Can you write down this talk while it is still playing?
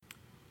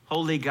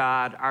Holy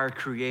God, our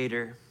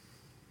Creator,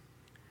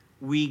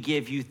 we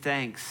give you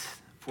thanks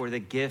for the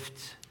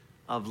gift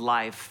of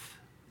life,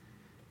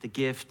 the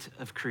gift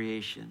of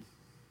creation.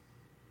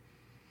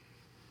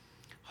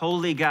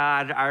 Holy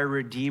God, our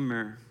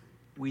Redeemer,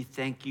 we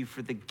thank you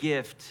for the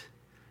gift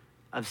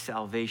of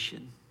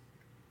salvation.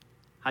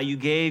 How you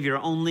gave your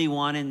only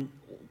one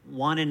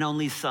and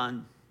only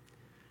Son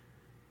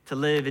to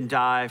live and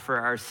die for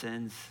our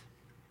sins.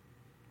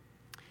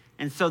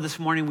 And so this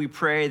morning we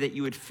pray that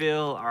you would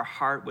fill our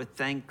heart with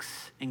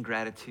thanks and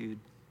gratitude,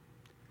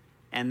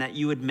 and that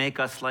you would make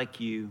us like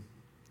you,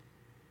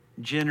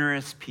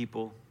 generous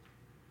people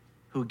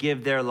who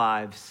give their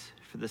lives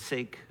for the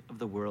sake of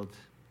the world.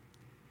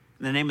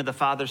 In the name of the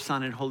Father,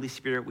 Son, and Holy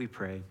Spirit we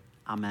pray.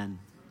 Amen.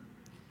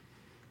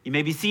 You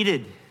may be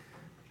seated.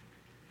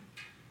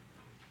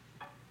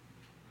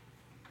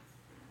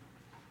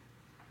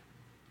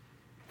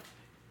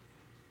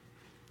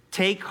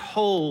 Take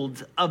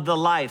hold of the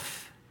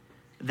life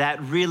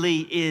that really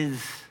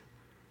is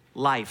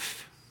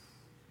life.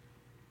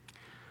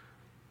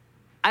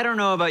 I don't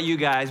know about you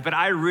guys, but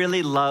I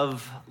really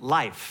love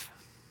life.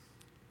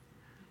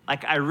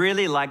 Like, I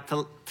really like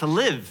to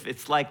live.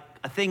 It's like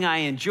a thing I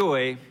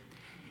enjoy.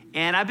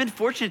 And I've been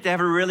fortunate to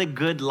have a really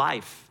good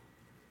life.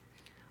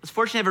 I was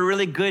fortunate to have a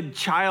really good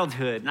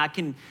childhood.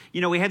 And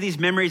we have these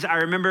memories. I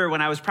remember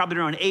when I was probably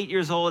around 8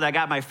 years old, I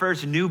got my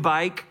first new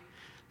bike.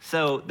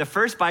 So the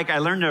first bike I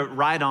learned to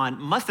ride on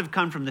must have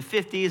come from the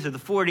 50s or the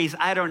 40s,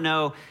 I don't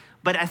know.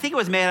 But I think it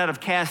was made out of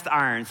cast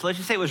iron. So let's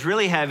just say it was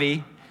really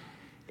heavy.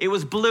 It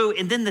was blue.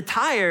 And then the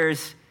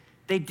tires,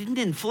 they didn't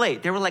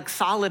inflate. They were like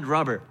solid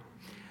rubber.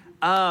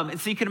 And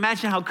so you can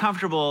imagine how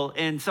comfortable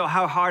and so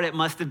how hard it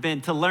must have been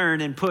to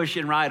learn and push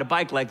and ride a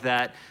bike like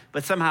that.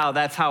 But somehow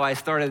that's how I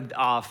started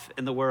off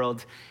in the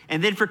world.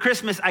 And then for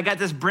Christmas, I got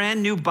this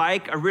brand new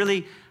bike, a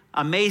really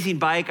amazing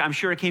bike. I'm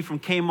sure it came from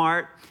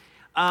Kmart.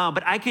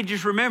 But I could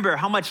just remember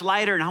how much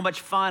lighter and how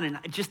much fun and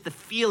just the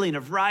feeling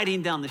of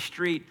riding down the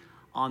street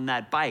on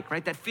that bike,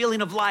 right? That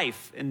feeling of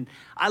life. And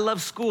I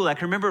love school. I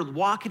can remember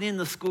walking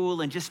into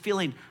school and just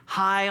feeling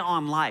high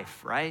on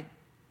life, right?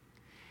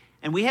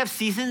 And we have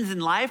seasons in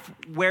life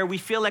where we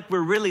feel like we're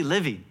really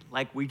living,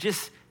 like we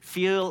just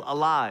feel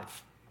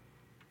alive.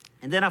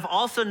 And then I've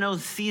also known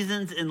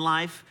seasons in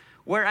life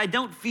where I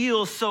don't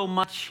feel so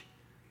much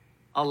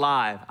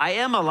alive. I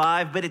am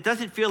alive, but it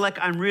doesn't feel like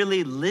I'm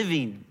really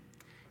living.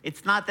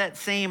 It's not that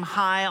same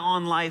high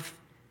on life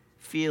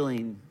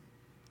feeling.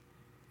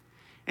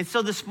 And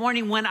so this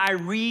morning when I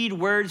read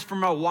words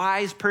from a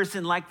wise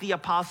person like the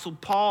Apostle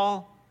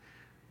Paul,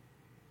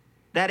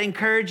 that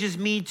encourages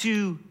me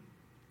to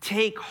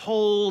take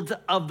hold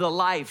of the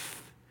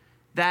life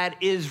that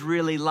is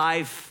really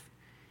life.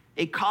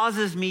 It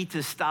causes me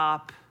to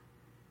stop,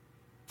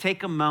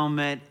 take a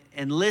moment,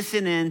 and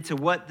listen in to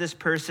what this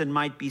person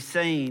might be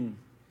saying.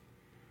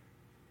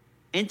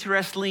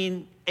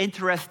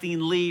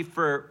 Interestingly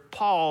for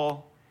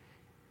Paul,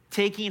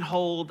 taking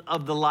hold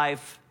of the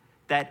life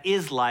that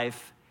is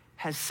life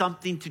has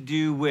something to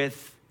do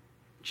with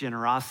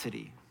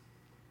generosity.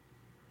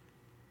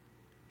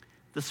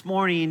 This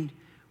morning,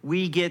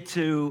 we get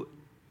to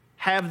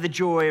have the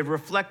joy of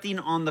reflecting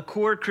on the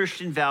core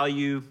Christian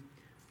value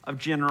of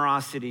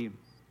generosity.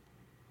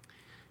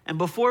 And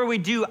before we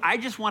do, I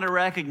just want to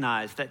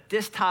recognize that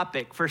this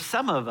topic, for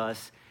some of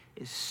us,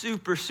 is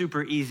super,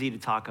 super easy to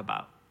talk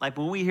about. Like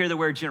when we hear the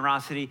word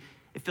generosity,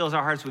 it fills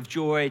our hearts with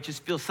joy. It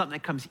just feels something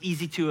that comes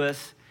easy to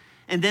us.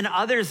 And then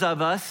others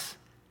of us,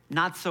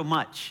 not so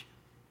much.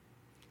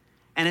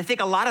 And I think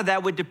a lot of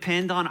that would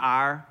depend on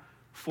our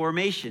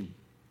formation.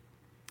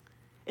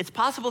 It's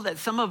possible that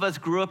some of us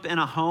grew up in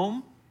a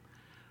home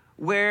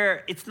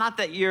where it's not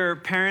that your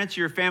parents,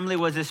 your family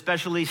was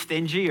especially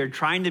stingy or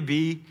trying to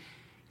be.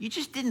 You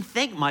just didn't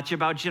think much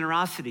about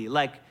generosity.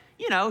 Like,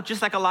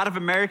 just like a lot of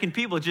American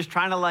people just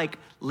trying to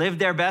live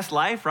their best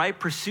life, right?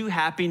 Pursue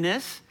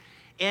happiness.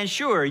 And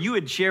sure, you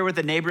would share with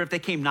a neighbor if they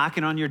came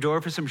knocking on your door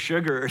for some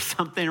sugar or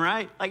something,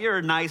 right? Like you're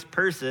a nice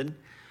person.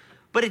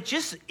 But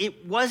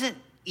it wasn't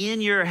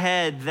in your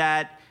head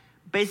that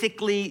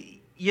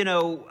basically,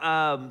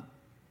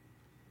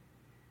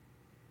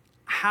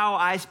 how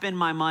I spend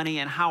my money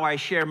and how I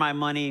share my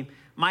money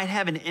might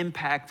have an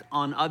impact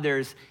on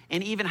others,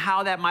 and even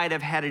how that might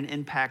have had an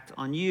impact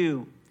on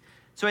you.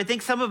 So I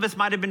think some of us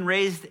might have been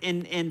raised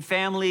in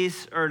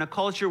families or in a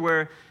culture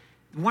where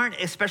weren't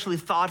especially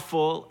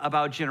thoughtful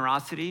about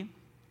generosity.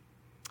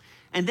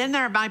 And then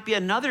there might be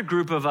another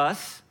group of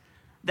us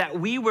that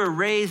we were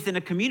raised in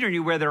a community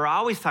where they're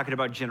always talking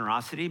about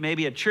generosity,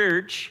 maybe a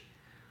church,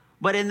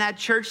 but in that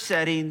church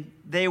setting,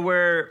 they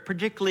were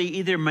particularly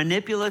either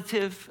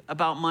manipulative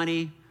about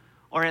money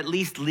or at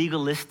least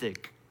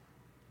legalistic.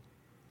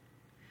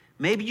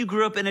 Maybe you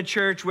grew up in a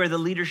church where the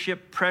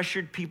leadership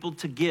pressured people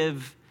to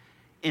give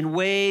in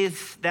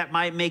ways that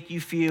might make you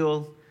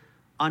feel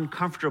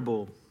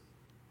uncomfortable.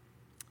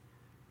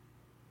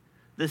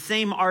 The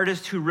same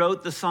artist who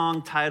wrote the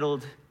song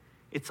titled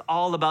 "It's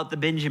All About the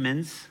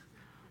Benjamins"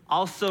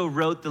 also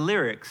wrote the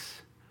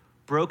lyrics,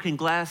 "Broken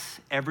glass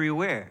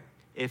everywhere,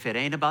 if it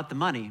ain't about the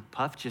money,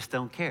 Puff just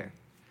don't care.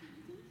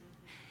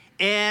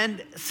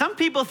 And some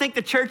people think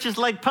the church is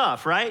like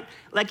Puff, right?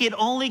 Like it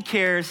only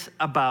cares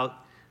about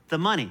the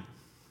money.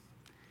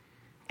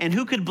 And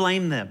who could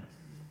blame them?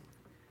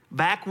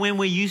 Back when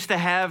we used to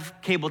have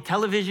cable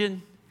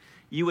television,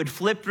 you would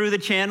flip through the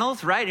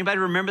channels, right? Anybody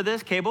remember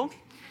this, cable?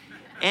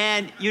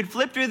 And you'd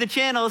flip through the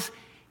channels,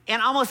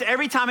 and almost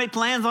every time it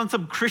lands on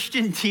some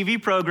Christian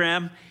TV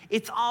program,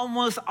 it's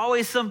almost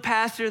always some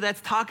pastor that's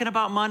talking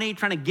about money,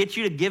 trying to get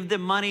you to give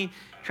them money,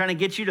 trying to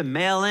get you to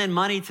mail in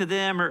money to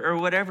them or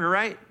whatever,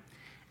 right?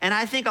 And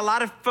I think a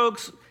lot of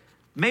folks,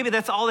 maybe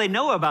that's all they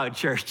know about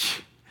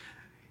church,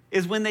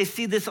 is when they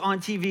see this on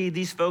TV,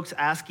 these folks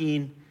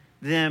asking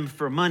them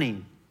for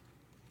money.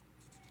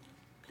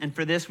 And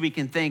for this, we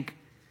can thank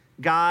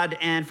God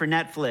and for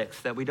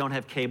Netflix that we don't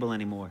have cable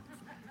anymore.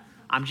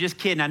 I'm just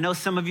kidding. I know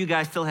some of you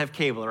guys still have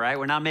cable, right?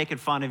 We're not making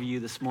fun of you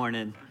this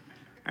morning,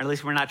 or at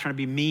least we're not trying to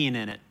be mean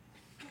in it.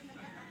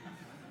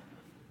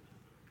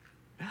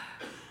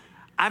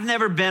 I've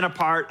never been a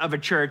part of a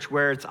church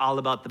where it's all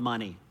about the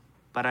money,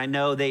 but I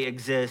know they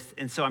exist,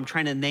 and so I'm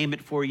trying to name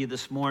it for you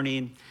this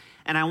morning.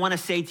 And I want to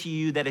say to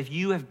you that if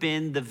you have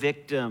been the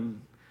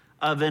victim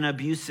of an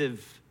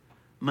abusive,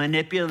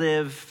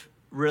 manipulative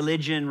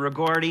religion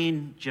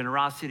regarding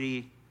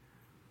generosity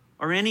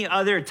or any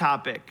other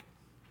topic,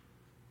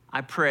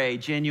 I pray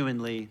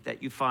genuinely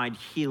that you find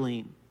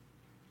healing.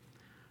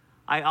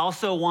 I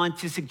also want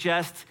to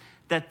suggest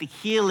that the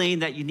healing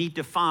that you need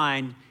to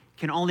find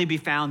can only be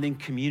found in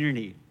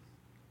community.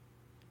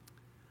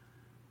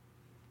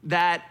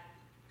 That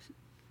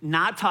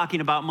not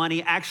talking about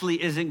money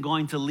actually isn't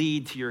going to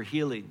lead to your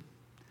healing,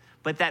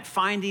 but that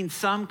finding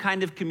some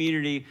kind of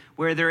community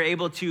where they're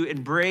able to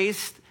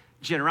embrace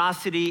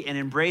generosity and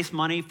embrace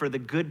money for the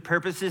good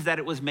purposes that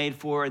it was made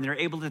for, and they're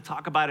able to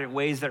talk about it in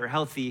ways that are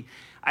healthy,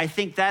 I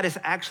think that is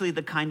actually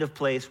the kind of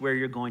place where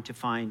you're going to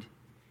find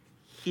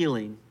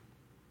healing.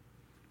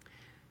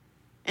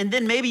 And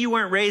then maybe you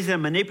weren't raised in a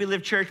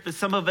manipulative church, but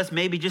some of us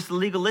maybe just a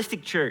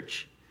legalistic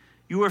church.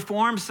 You were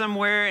formed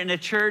somewhere in a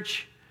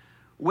church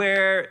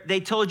where they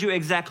told you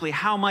exactly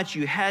how much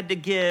you had to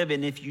give,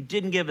 and if you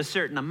didn't give a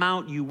certain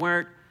amount, you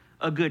weren't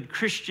a good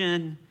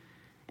Christian.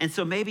 And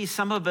so maybe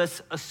some of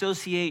us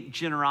associate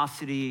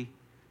generosity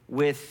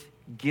with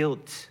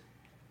guilt.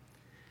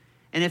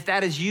 And if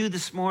that is you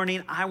this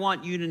morning, I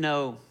want you to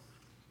know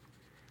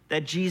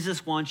that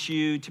Jesus wants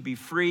you to be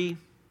free.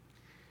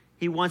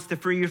 He wants to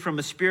free you from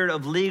a spirit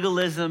of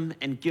legalism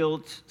and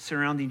guilt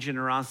surrounding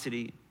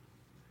generosity.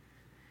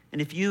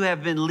 And if you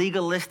have been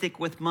legalistic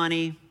with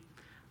money,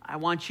 I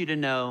want you to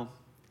know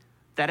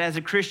that as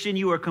a Christian,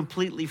 you are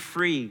completely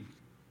free,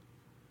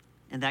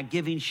 and that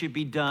giving should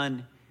be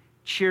done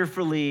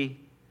cheerfully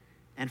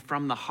and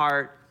from the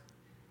heart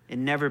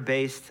and never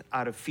based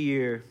out of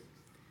fear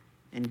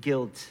and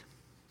guilt.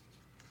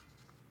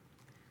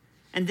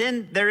 And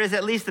then there is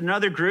at least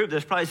another group,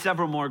 there's probably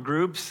several more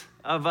groups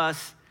of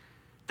us,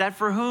 that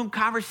for whom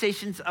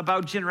conversations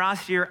about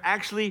generosity are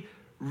actually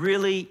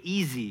really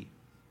easy.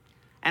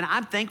 And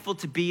I'm thankful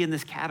to be in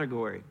this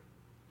category.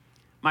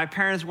 My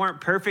parents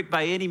weren't perfect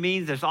by any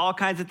means. There's all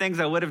kinds of things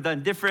I would have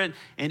done different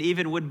and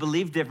even would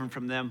believe different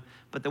from them.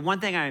 But the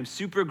one thing I am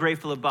super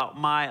grateful about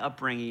my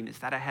upbringing is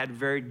that I had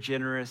very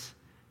generous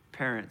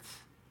parents.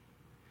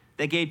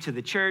 They gave to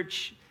the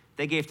church.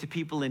 They gave to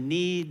people in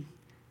need.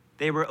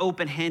 They were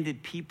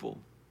open-handed people.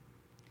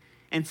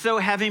 And so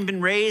having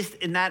been raised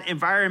in that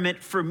environment,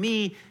 for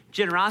me,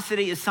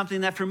 generosity is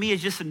something that for me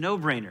is just a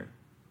no-brainer.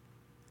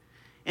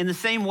 In the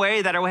same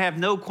way that I would have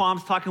no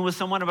qualms talking with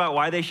someone about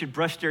why they should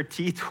brush their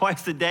teeth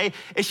twice a day,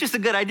 it's just a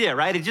good idea,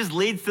 right? It just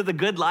leads to the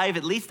good life.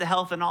 It leads to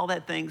health and all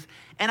that things.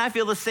 And I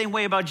feel the same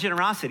way about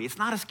generosity. It's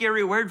not a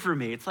scary word for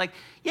me. It's like,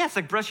 yeah, it's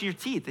like brushing your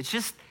teeth.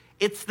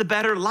 It's the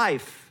better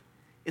life.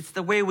 It's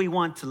the way we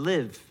want to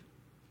live.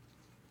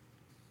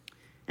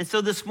 And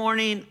so this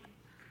morning,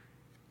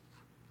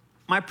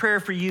 my prayer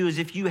for you is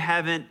if you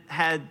haven't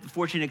had the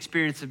fortunate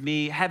experience of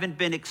me, haven't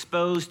been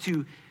exposed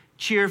to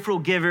cheerful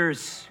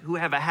givers who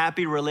have a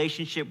happy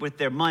relationship with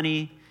their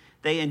money,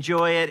 they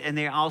enjoy it, and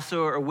they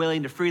also are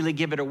willing to freely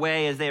give it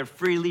away as they have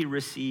freely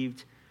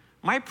received.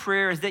 My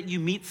prayer is that you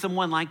meet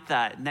someone like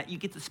that and that you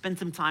get to spend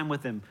some time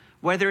with them,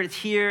 whether it's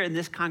here in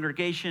this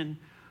congregation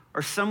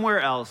or somewhere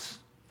else,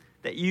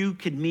 that you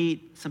could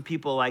meet some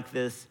people like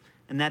this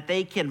and that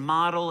they can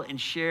model and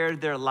share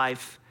their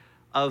life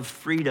of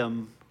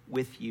freedom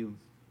with you.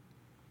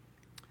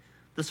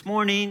 This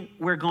morning,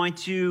 we're going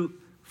to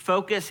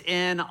focus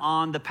in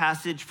on the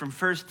passage from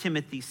 1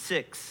 Timothy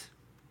 6.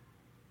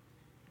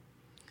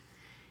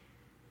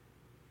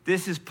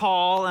 This is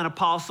Paul, an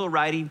apostle,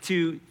 writing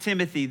to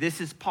Timothy. This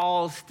is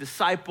Paul's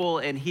disciple,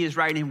 and he is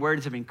writing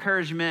words of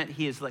encouragement.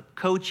 He is like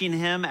coaching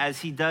him as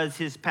he does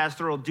his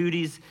pastoral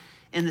duties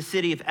in the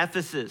city of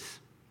Ephesus.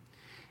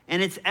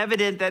 And it's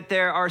evident that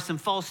there are some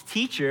false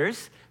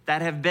teachers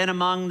that have been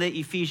among the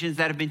Ephesians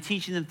that have been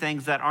teaching them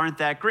things that aren't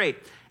that great.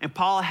 And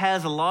Paul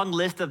has a long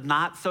list of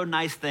not so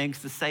nice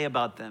things to say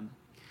about them.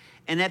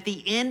 And at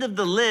the end of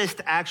the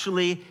list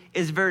actually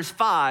is verse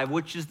 5,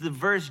 which is the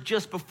verse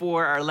just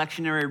before our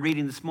lectionary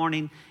reading this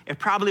morning. It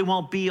probably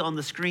won't be on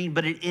the screen,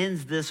 but it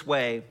ends this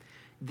way.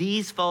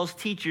 These false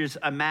teachers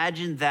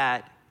imagine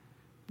that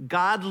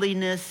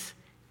godliness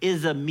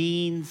is a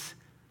means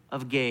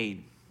of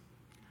gain.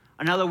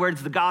 In other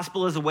words, the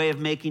gospel is a way of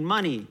making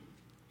money.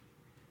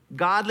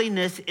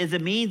 Godliness is a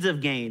means of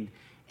gain.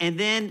 And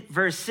then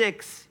verse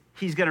 6,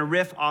 he's going to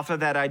riff off of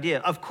that idea.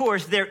 Of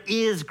course, there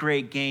is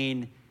great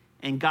gain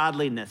in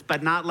godliness,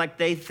 but not like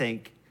they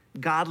think.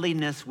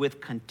 Godliness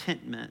with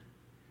contentment.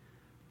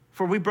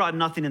 For we brought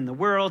nothing in the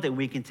world, and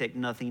we can take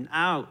nothing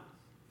out.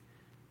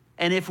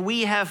 And if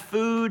we have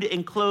food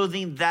and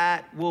clothing,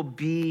 that will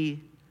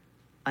be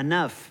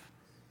enough.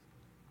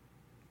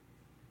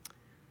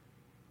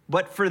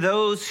 But for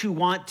those who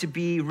want to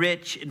be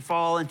rich and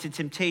fall into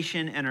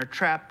temptation and are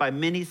trapped by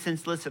many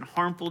senseless and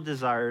harmful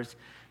desires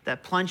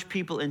that plunge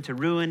people into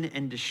ruin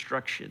and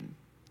destruction.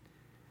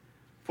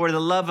 For the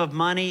love of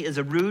money is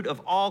a root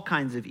of all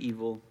kinds of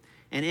evil,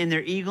 and in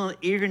their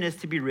eagerness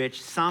to be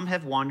rich, some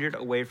have wandered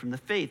away from the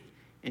faith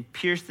and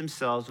pierced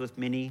themselves with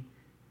many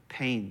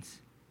pains.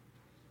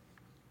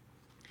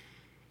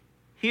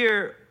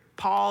 Here,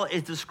 Paul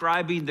is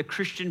describing the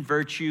Christian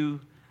virtue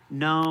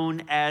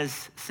known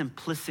as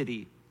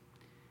simplicity.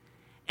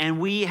 And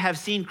we have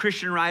seen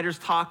Christian writers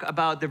talk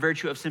about the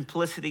virtue of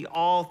simplicity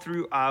all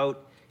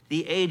throughout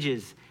the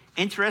ages.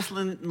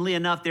 Interestingly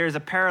enough, there is a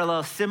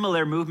parallel,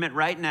 similar movement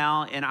right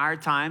now in our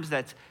times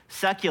that's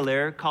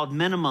secular called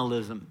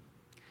minimalism.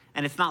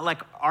 And it's not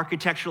like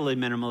architecturally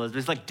minimalism,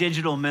 it's like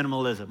digital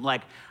minimalism.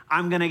 Like,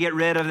 I'm gonna get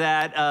rid of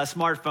that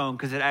smartphone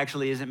because it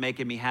actually isn't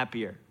making me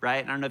happier,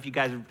 right? I don't know if you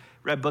guys have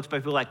read books by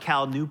people like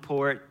Cal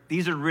Newport.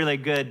 These are really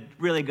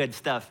good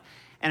stuff.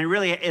 And it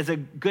really is a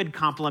good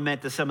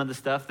complement to some of the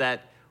stuff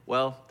that,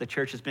 well, the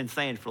church has been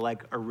saying for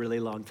like a really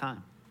long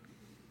time.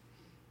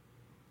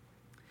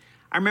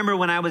 I remember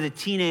when I was a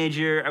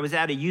teenager, I was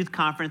at a youth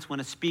conference when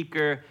a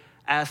speaker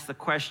asked the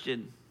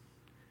question,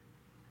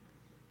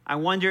 I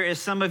wonder if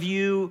some of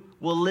you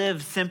will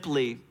live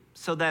simply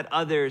so that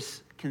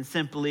others can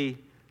simply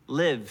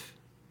live.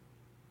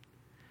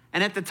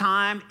 And at the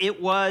time, it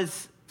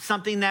was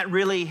something that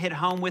really hit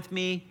home with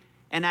me.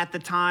 And at the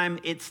time,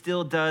 it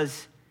still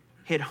does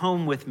hit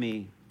home with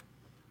me.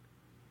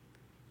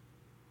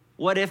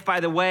 What if, by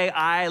the way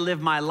I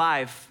live my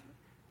life,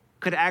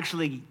 could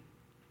actually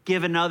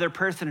give another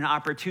person an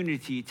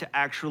opportunity to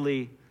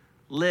actually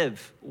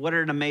live? What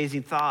an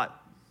amazing thought.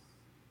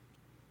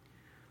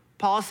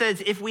 Paul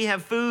says, if we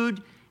have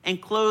food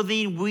and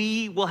clothing,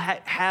 we will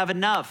have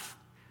enough.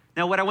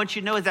 Now, what I want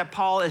you to know is that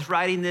Paul is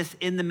writing this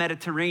in the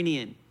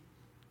Mediterranean.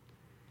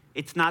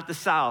 It's not the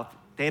South.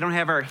 They don't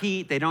have our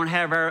heat. They don't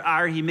have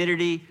our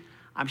humidity.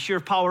 I'm sure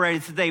if Paul were writing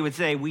today, he would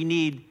say, we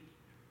need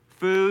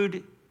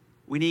food,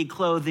 we need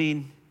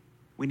clothing,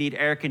 we need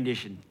air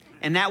conditioning.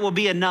 And that will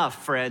be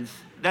enough, friends.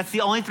 That's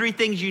the only three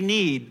things you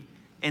need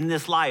in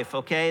this life,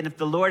 okay? And if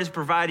the Lord has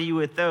provided you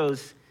with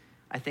those,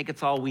 I think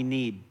it's all we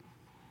need.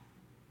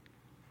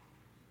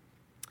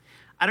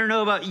 I don't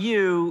know about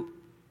you,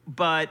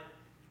 but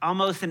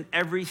almost in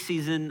every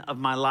season of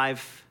my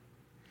life,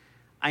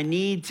 I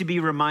need to be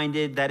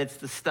reminded that it's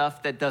the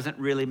stuff that doesn't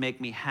really make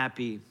me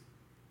happy.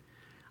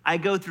 I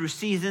go through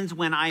seasons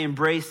when I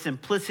embrace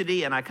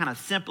simplicity and I kind of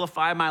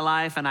simplify my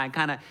life and I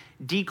kind of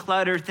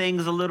declutter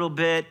things a little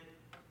bit,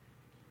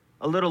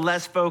 a little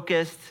less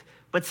focused,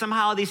 but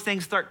somehow these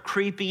things start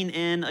creeping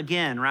in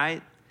again,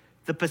 right?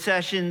 The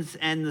possessions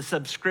and the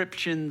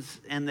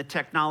subscriptions and the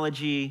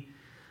technology,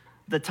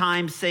 the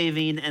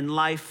time-saving and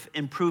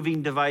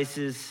life-improving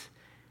devices,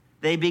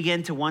 they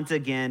begin to once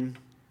again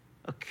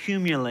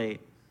accumulate.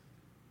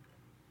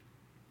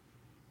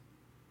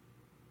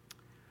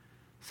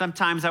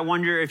 Sometimes I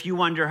wonder if you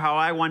wonder how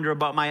I wonder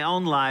about my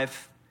own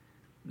life,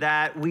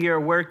 that we are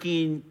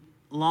working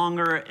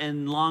longer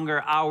and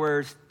longer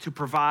hours to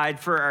provide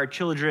for our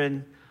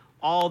children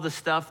all the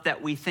stuff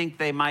that we think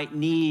they might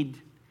need.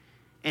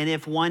 And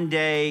if one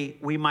day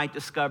we might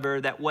discover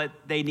that what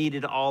they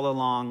needed all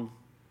along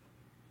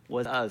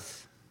was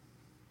us.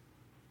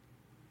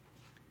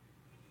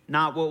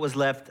 Not what was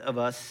left of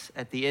us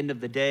at the end of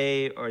the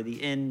day or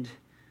the end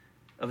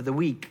of the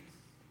week.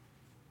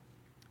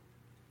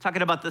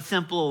 Talking about the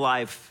simple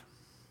life.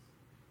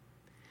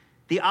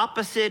 The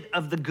opposite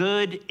of the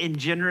good and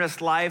generous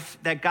life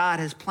that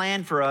God has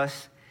planned for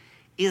us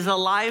is a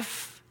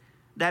life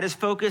that is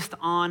focused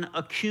on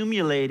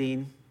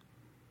accumulating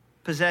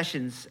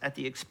possessions at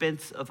the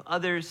expense of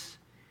others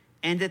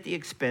and at the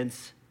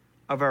expense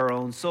of our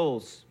own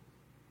souls.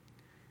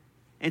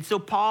 And so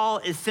Paul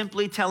is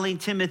simply telling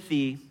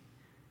Timothy,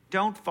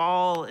 don't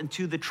fall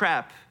into the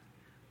trap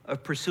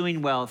of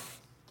pursuing wealth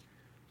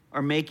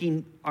or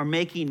making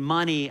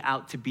money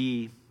out to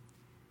be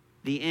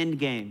the end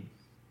game.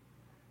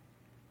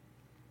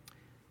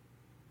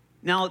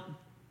 Now,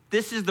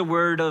 this is the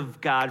word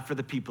of God for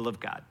the people of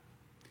God.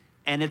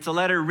 And it's a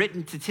letter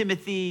written to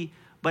Timothy,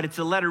 but it's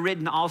a letter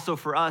written also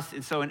for us.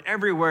 And so in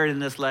every word in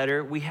this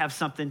letter, we have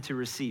something to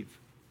receive.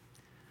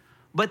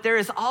 But there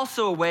is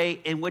also a way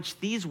in which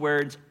these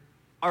words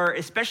are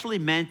especially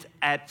meant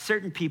at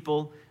certain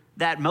people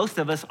that most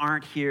of us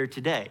aren't here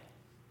today.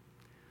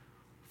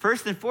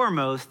 First and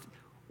foremost,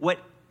 what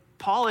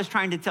Paul is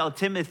trying to tell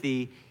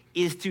Timothy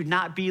is to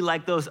not be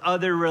like those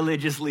other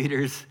religious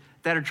leaders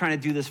that are trying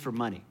to do this for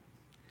money.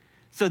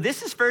 So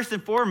this is first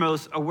and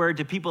foremost a word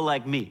to people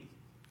like me.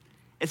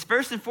 It's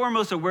first and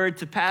foremost a word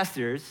to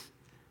pastors,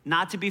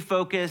 not to be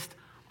focused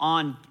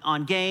on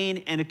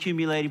gain and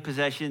accumulating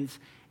possessions,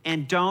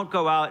 and don't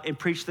go out and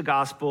preach the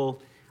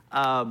gospel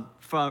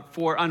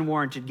for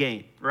unwarranted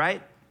gain,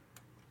 right?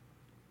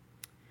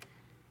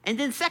 And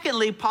then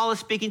secondly, Paul is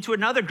speaking to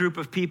another group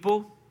of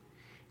people.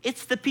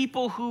 It's the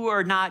people who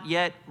are not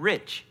yet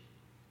rich.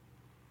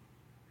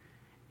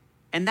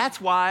 And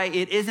that's why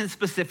it isn't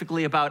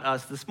specifically about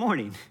us this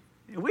morning.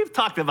 We've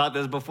talked about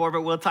this before,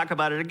 but we'll talk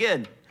about it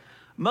again.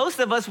 Most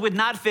of us would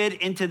not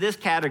fit into this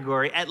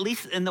category, at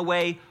least in the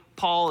way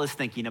Paul is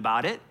thinking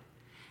about it,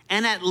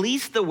 and at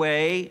least the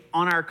way,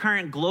 on our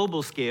current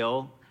global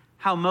scale,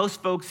 how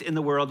most folks in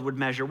the world would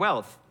measure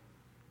wealth.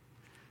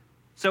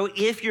 So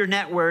if your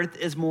net worth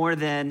is more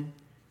than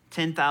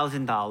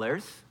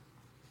 $10,000,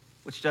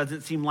 which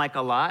doesn't seem like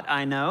a lot,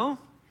 I know.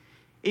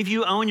 If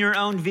you own your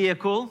own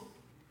vehicle,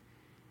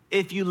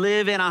 if you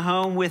live in a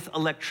home with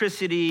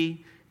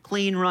electricity,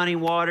 clean running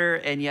water,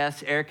 and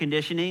yes, air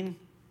conditioning,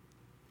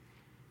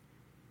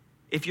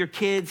 if your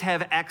kids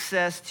have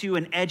access to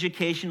an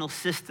educational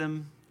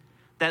system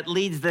that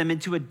leads them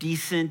into a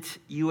decent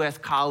U.S.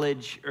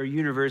 college or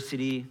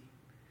university,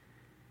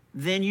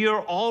 then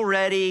you're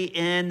already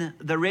in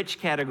the rich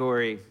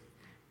category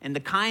and the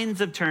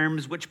kinds of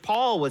terms which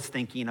Paul was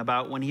thinking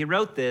about when he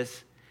wrote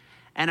this.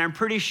 And I'm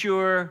pretty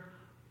sure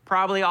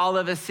probably all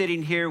of us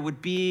sitting here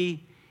would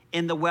be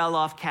in the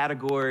well-off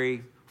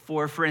category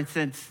for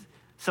instance,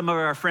 some of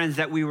our friends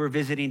that we were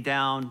visiting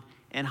down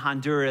in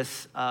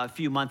Honduras a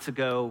few months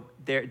ago,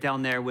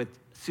 down there with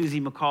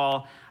Susie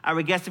McCall. I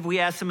would guess if we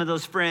asked some of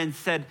those friends,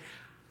 said,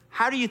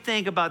 how do you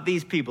think about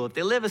these people? If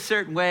they live a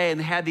certain way and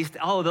they have these,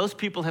 those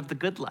people have the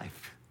good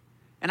life.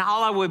 And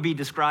all I would be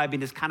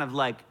describing is kind of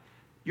like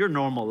your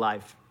normal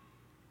life.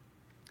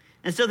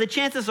 And so the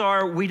chances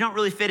are we don't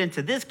really fit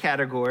into this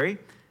category.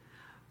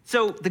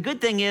 So the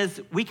good thing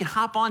is we can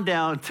hop on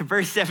down to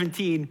verse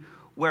 17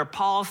 where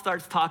Paul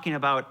starts talking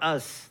about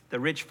us, the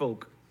rich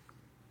folk.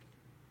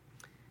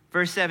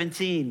 Verse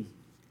 17,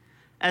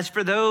 as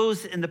for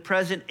those in the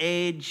present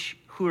age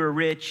who are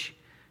rich,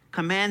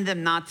 command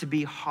them not to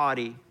be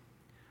haughty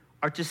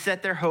or to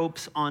set their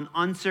hopes on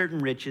uncertain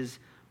riches,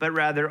 but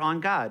rather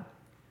on God,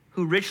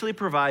 who richly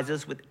provides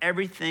us with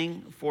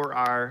everything for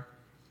our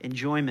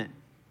enjoyment.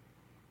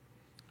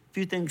 A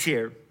few things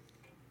here.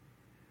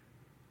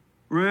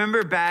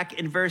 Remember back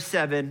in verse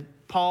 7,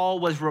 Paul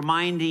was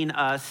reminding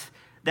us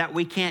that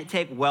we can't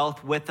take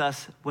wealth with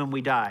us when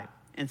we die.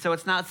 And so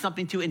it's not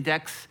something to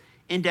index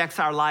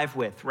our life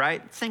with,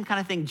 right? Same kind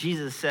of thing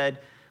Jesus said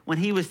when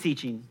he was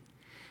teaching.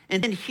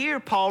 And then here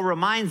Paul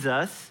reminds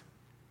us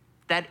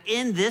that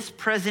in this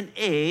present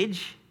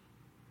age,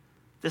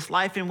 this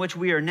life in which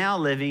we are now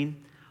living,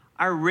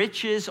 our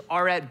riches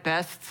are at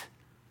best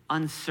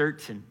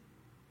uncertain,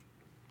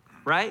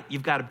 right?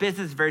 You've got a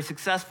business, very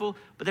successful,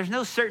 but there's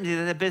no certainty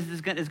that business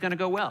is going to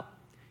go well.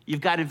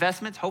 You've got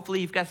investments.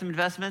 Hopefully you've got some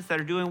investments that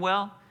are doing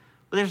well,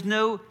 but there's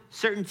no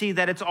certainty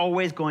that it's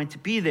always going to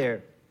be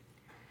there.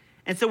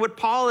 And so what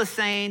Paul is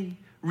saying,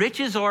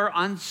 riches are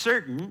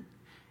uncertain,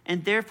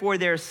 and therefore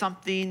there's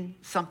something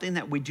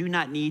that we do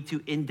not need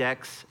to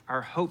index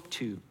our hope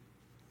to.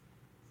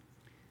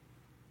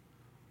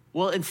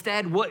 Well,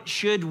 instead, what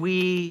should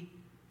we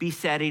be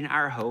setting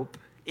our hope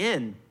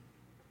in?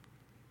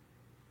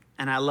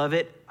 And I love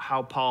it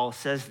how Paul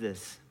says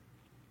this.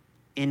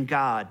 In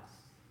God,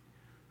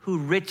 who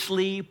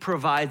richly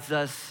provides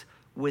us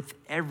with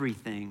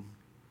everything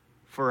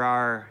for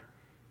our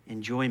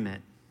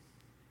enjoyment.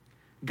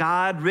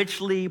 God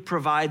richly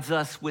provides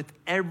us with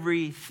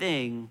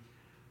everything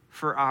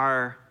for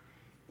our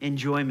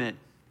enjoyment.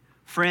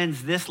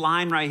 Friends, this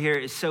line right here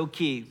is so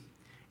key.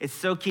 It's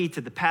so key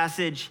to the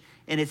passage,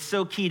 and it's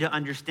so key to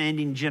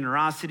understanding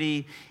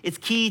generosity. It's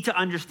key to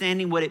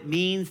understanding what it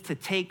means to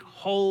take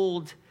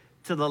hold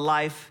to the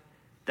life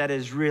that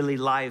is really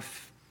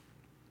life.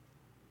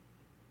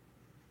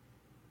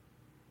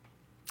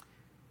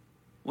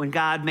 When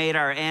God made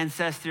our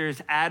ancestors,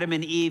 Adam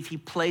and Eve, he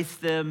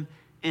placed them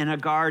in a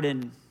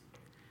garden.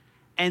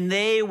 And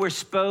they were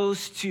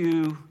supposed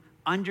to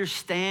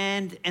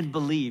understand and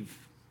believe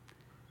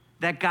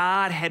that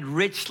God had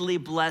richly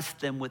blessed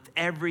them with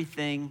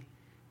everything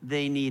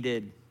they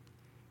needed.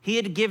 He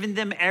had given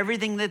them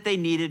everything that they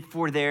needed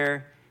for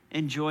their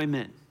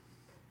enjoyment.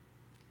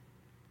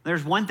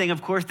 There's one thing,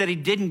 of course, that he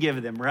didn't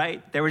give them,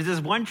 right? There was this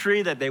one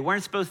tree that they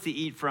weren't supposed to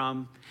eat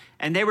from,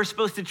 and they were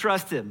supposed to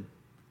trust him.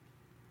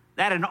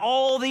 That and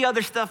all the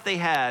other stuff they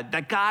had,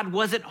 that God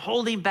wasn't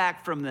holding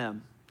back from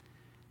them,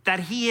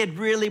 that he had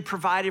really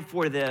provided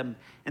for them,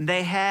 and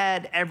they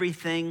had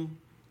everything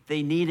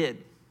they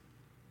needed.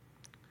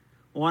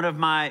 One of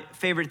my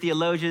favorite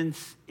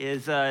theologians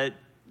is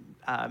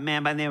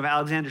man by the name of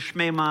Alexander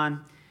Schmemann.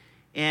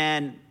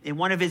 And in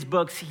one of his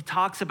books, he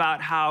talks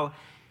about how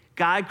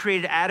God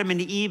created Adam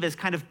and Eve as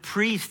kind of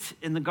priests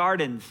in the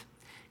gardens.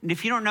 And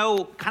if you don't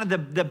know, kind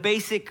of the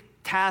basic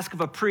task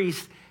of a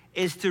priest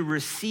is to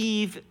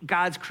receive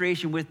God's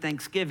creation with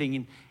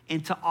thanksgiving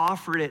and to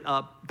offer it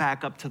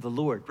back up to the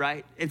Lord,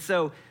 right? And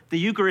so the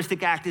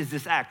Eucharistic act is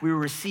this act. We're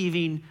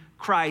receiving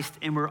Christ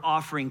and we're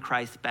offering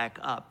Christ back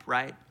up,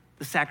 right?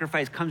 The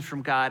sacrifice comes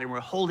from God and we're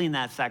holding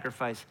that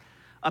sacrifice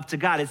up to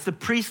God. It's the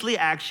priestly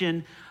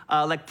action,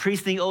 like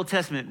priests in the Old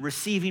Testament,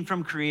 receiving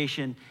from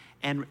creation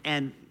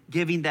and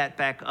giving that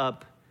back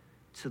up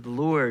to the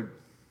Lord.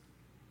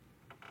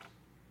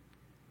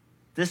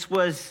 This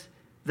was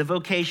the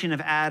vocation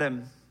of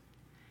Adam.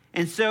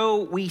 And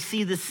so we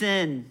see the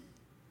sin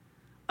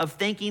of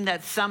thinking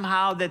that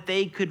somehow that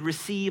they could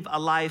receive a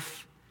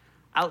life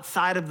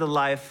outside of the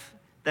life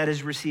that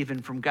is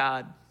receiving from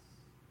God.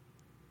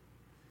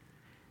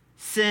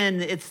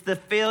 Sin, it's the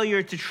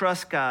failure to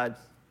trust God,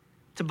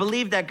 to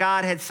believe that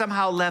God had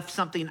somehow left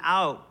something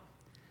out,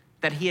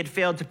 that he had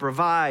failed to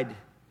provide,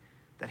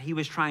 that he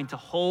was trying to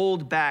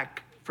hold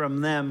back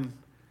from them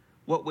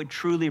what would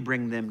truly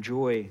bring them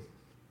joy.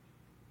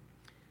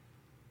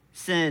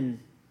 Sin,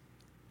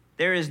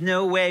 there is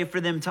no way for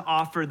them to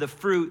offer the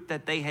fruit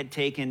that they had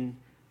taken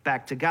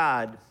back to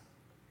God.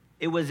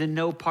 It was in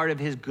no part of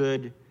his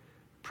good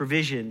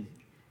provision.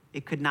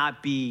 It could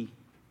not be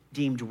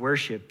deemed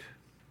worship.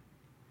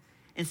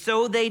 And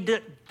so they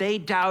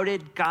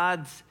doubted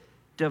God's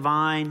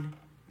divine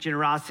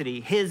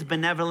generosity, his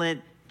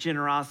benevolent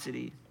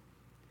generosity.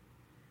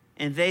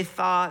 And they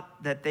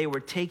thought that they were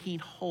taking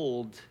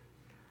hold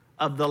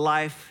of the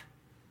life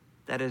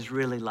that is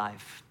really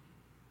life.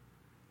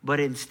 But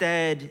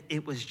instead,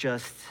 it was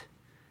just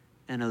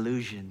an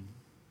illusion.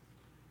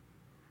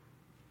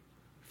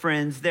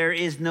 Friends, there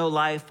is no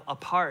life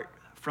apart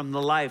from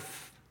the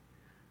life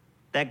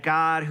that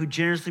God, who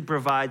generously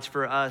provides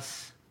for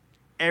us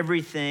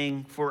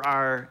everything for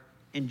our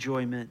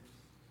enjoyment.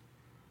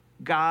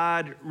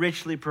 God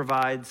richly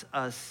provides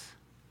us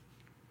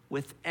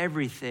with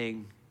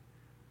everything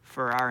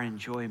for our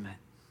enjoyment.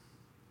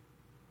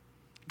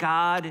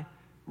 God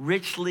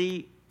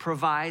richly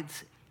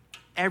provides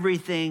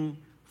everything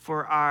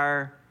for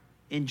our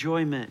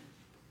enjoyment.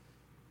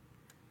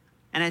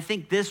 And I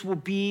think this will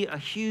be a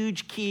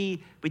huge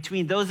key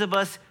between those of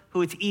us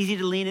who it's easy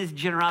to lean into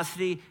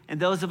generosity and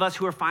those of us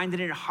who are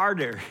finding it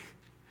harder.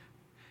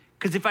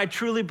 Because if I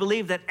truly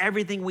believe that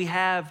everything we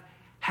have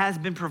has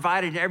been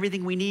provided,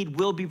 everything we need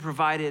will be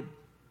provided,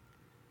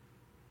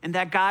 and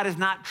that God is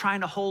not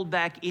trying to hold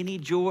back any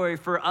joy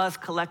for us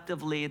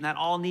collectively, and that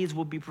all needs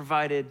will be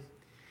provided,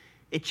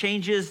 it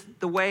changes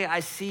the way I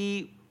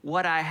see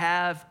what I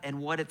have and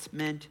what it's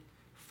meant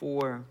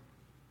for.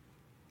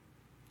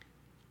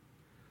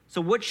 So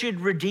what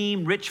should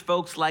redeemed rich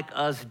folks like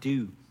us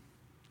do?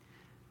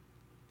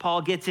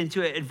 Paul gets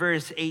into it at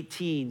verse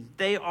 18.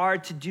 They are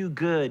to do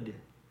good.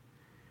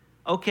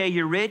 Okay,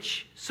 you're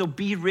rich, so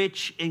be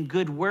rich in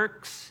good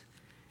works,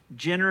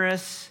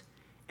 generous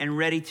and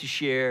ready to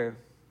share,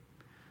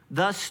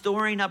 thus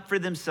storing up for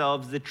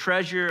themselves the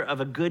treasure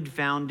of a good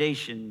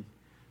foundation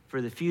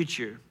for the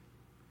future,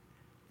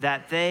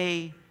 that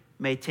they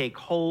may take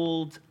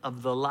hold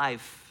of the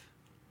life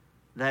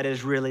that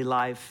is really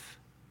life.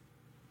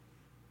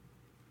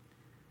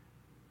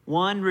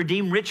 1,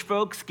 redeemed rich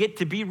folks get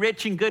to be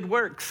rich in good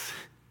works.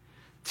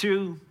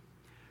 2,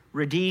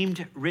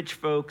 redeemed rich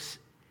folks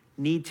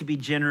need to be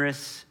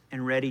generous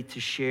and ready to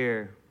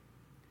share.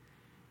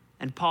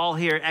 And Paul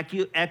here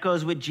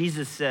echoes what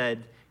Jesus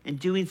said. In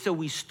doing so,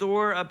 we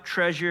store up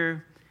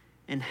treasure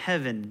in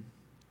heaven.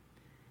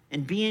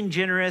 In being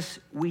generous,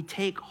 we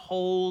take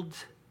hold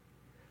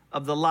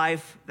of the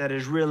life that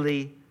is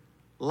really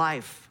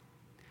life.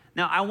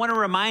 Now, I want to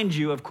remind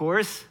you, of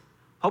course,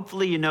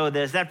 hopefully you know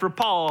this, that for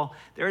Paul,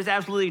 there is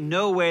absolutely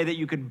no way that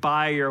you could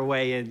buy your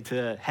way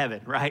into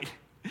heaven, right?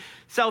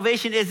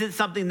 Salvation isn't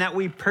something that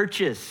we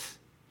purchase.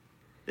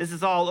 This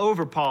is all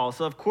over Paul,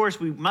 so of course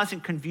we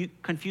mustn't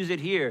confuse it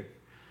here.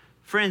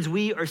 Friends,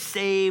 we are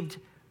saved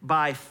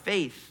by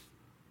faith.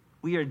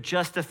 We are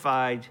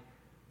justified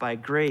by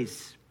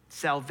grace.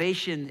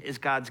 Salvation is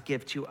God's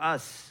gift to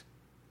us.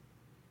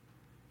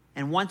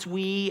 And once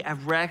we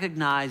have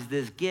recognized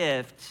this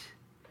gift,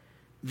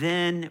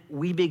 then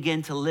we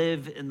begin to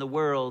live in the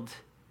world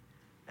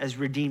as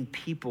redeemed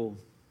people.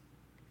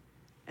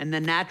 And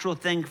the natural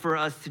thing for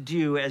us to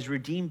do as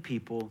redeemed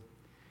people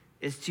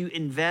is to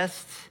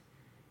invest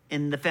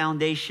in the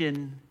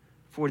foundation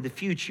for the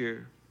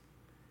future.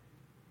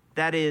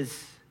 That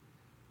is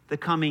the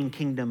coming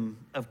kingdom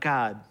of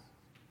God.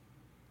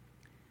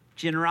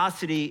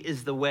 Generosity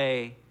is the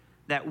way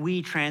that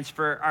we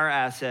transfer our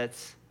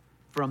assets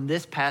from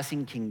this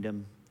passing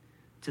kingdom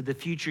to the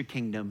future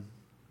kingdom,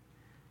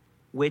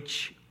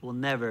 which will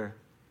never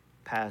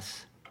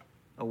pass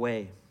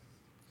away.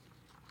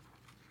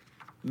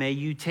 May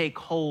you take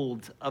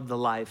hold of the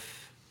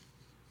life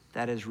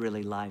that is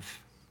really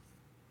life.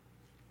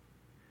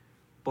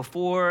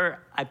 Before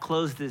I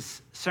close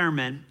this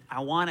sermon, I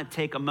want to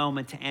take a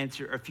moment to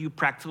answer a few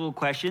practical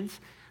questions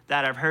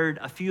that I've heard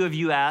a few of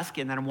you ask,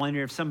 and that I'm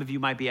wondering if some of you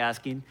might be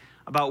asking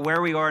about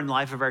where we are in the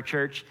life of our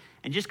church,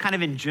 and just kind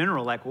of in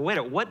general, like, well,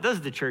 wait, what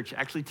does the church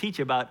actually teach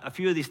about a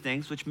few of these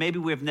things, which maybe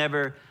we've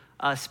never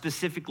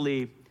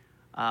specifically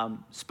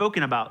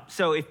spoken about.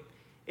 So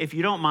if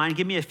you don't mind,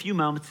 give me a few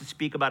moments to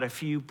speak about a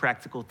few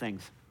practical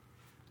things.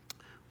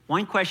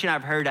 One question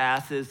I've heard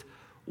asked is,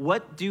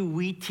 what do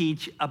we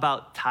teach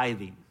about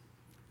tithing?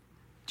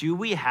 Do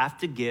we have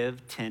to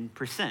give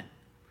 10%?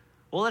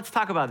 Well, let's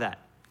talk about that.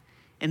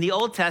 In the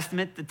Old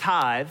Testament, the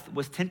tithe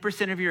was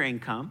 10% of your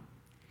income,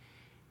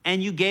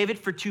 and you gave it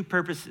for two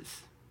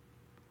purposes.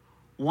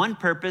 One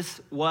purpose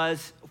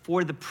was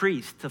for the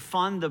priest, to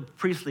fund the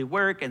priestly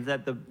work and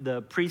that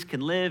the priest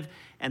can live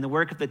and the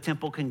work of the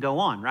temple can go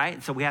on,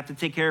 right? So we have to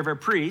take care of our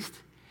priest.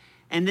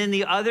 And then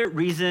the other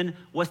reason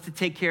was to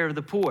take care of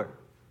the poor.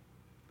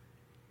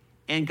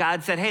 And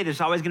God said, hey, there's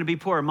always going to be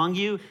poor among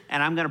you,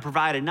 and I'm going to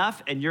provide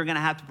enough, and you're going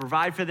to have to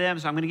provide for them.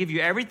 So I'm going to give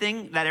you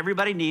everything that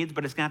everybody needs,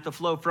 but it's going to have to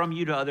flow from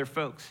you to other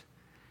folks.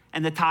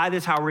 And the tithe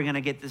is how we're going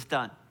to get this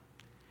done.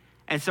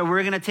 And so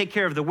we're going to take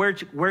care of the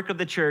work of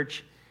the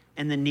church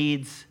and the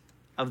needs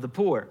of the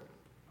poor.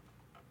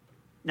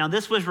 Now,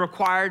 this was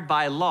required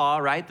by law,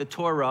 right? The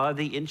Torah,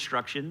 the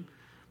instruction,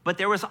 but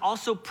there was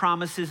also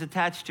promises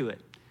attached to it.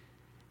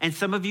 And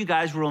some of you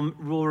guys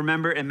will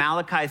remember in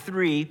Malachi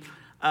 3,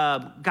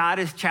 God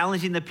is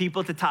challenging the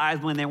people to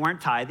tithe when they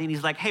weren't tithing.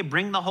 He's like, hey,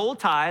 bring the whole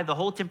tithe, the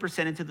whole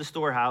 10% into the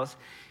storehouse.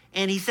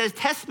 And he says,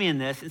 test me in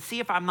this and see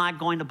if I'm not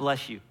going to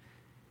bless you.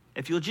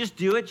 If you'll just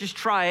do it, just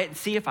try it and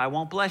see if I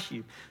won't bless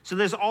you. So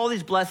there's all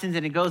these blessings,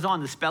 and it goes on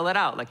to spell it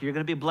out. Like, you're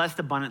going to be blessed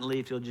abundantly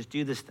if you'll just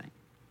do this thing.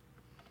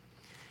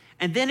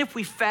 And then if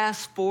we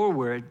fast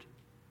forward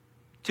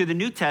to the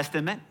New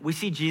Testament, we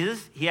see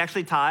Jesus. He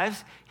actually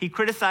tithes. He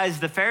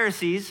criticized the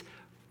Pharisees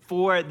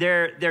for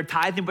their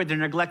tithing, but they're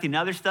neglecting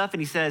other stuff.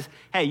 And he says,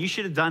 hey, you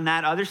should have done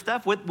that other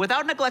stuff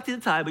without neglecting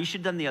the tithe, but you should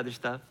have done the other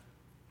stuff.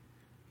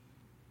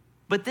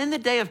 But then the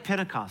day of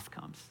Pentecost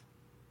comes,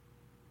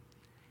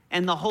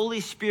 and the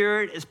Holy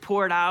Spirit is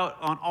poured out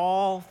on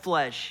all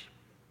flesh.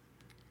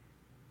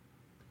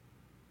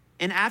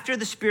 And after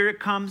the Spirit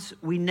comes,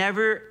 we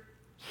never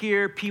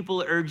hear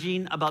people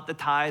urging about the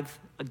tithe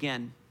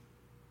again.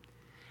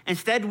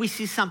 Instead, we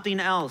see something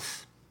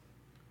else.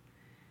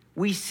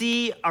 We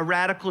see a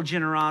radical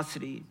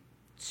generosity.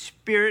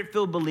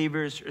 Spirit-filled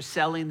believers are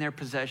selling their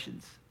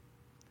possessions.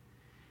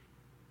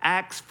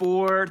 Acts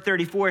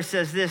 4:34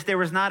 says this, there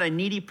was not a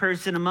needy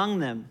person among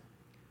them,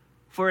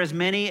 for as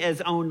many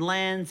as owned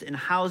lands and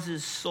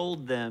houses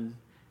sold them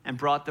and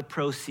brought the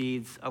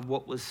proceeds of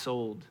what was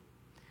sold.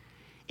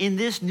 In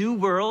this new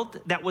world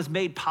that was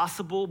made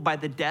possible by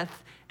the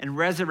death and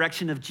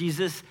resurrection of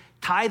Jesus,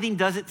 tithing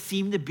doesn't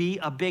seem to be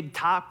a big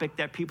topic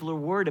that people are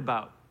worried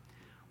about.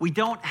 We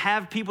don't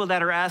have people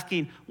that are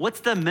asking, what's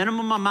the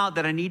minimum amount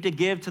that I need to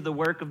give to the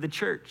work of the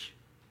church?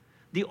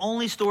 The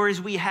only stories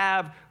we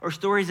have are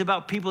stories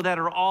about people that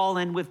are all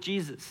in with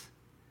Jesus.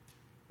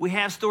 We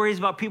have stories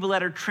about people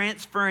that are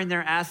transferring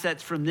their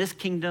assets from this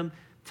kingdom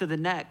to the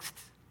next.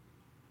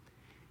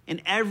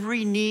 And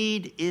every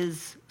need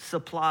is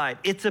supplied.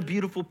 It's a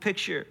beautiful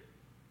picture.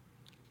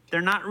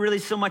 They're not really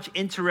so much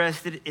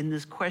interested in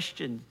this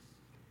question.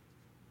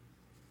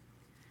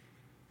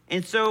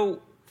 And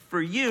so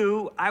for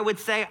you, I would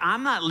say,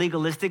 I'm not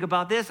legalistic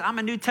about this. I'm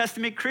a New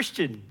Testament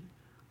Christian.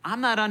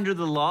 I'm not under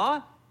the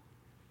law.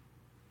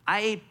 I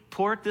ate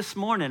pork this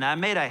morning. I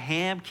made a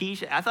ham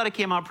quiche. I thought it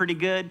came out pretty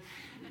good.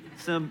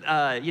 Some,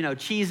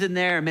 cheese in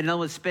there. I made it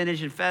with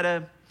spinach and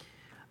feta.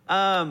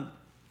 I'm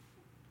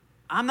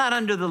not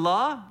under the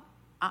law.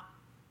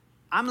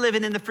 I'm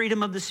living in the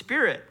freedom of the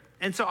Spirit.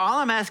 And so all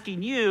I'm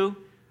asking you,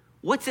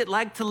 what's it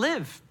like to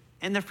live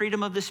in the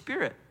freedom of the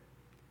Spirit?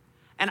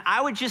 And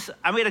I'm going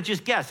to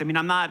just guess.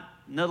 I'm not,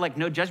 no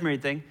judgment or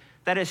anything,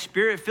 that as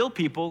Spirit-filled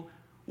people,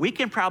 we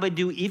can probably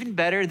do even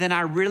better than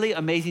our really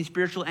amazing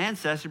spiritual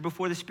ancestor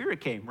before the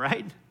Spirit came,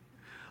 right?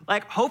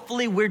 Like,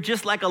 hopefully we're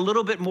just like a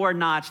little bit more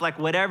notch, like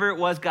whatever it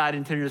was God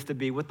intended us to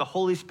be, with the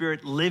Holy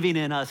Spirit living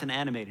in us and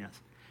animating us.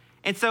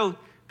 And so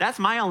that's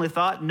my only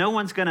thought. No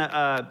one's going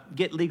to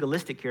get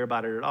legalistic here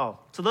about it at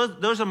all. So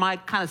those are my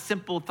kind of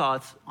simple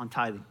thoughts on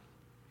tithing.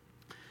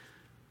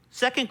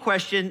 Second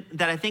question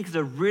that I think is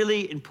a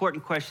really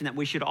important question that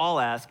we should all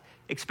ask,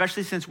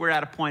 especially since we're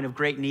at a point of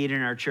great need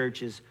in our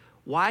church, is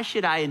why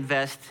should I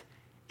invest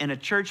in a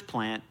church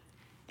plant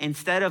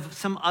instead of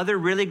some other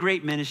really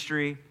great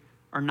ministry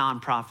or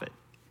nonprofit?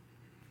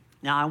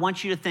 Now, I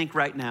want you to think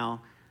right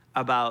now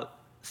about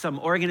some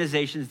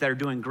organizations that are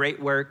doing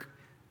great work,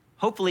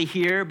 hopefully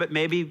here, but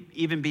maybe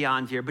even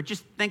beyond here. But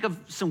just think of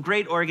some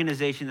great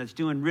organization that's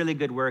doing really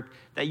good work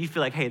that you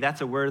feel like, hey,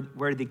 that's a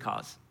worthy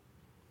cause.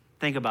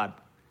 Think about it.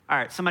 All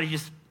right, somebody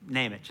just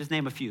name it. Just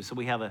name a few so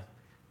we have a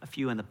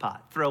few in the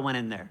pot. Throw one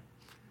in there.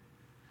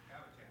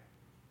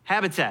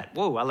 Habitat.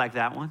 Whoa, I like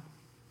that one.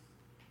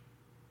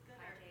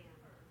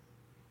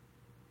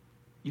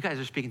 You guys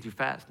are speaking too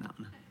fast now.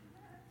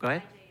 Go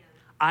ahead.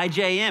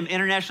 IJM,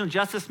 International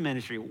Justice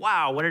Ministry.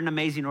 Wow, what an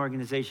amazing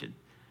organization.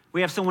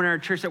 We have someone in our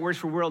church that works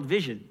for World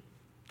Vision.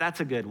 That's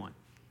a good one.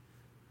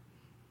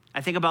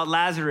 I think about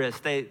Lazarus.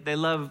 They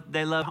love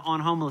on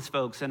homeless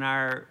folks in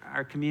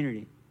our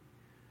community.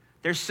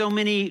 There's so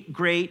many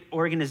great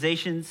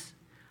organizations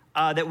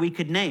that we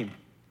could name.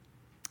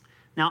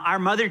 Now, our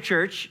mother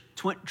church,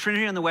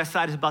 Trinity on the West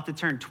Side, is about to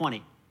turn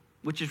 20,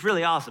 which is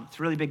really awesome. It's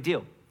a really big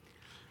deal.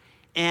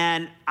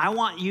 And I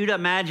want you to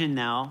imagine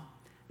now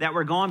that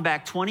we're going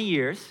back 20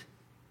 years,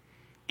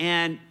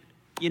 and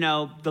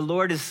the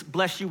Lord has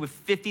blessed you with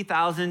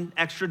 $50,000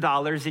 extra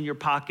dollars in your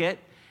pocket,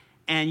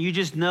 and you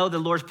just know the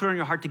Lord's put on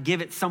your heart to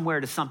give it somewhere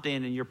to something,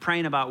 and you're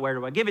praying about where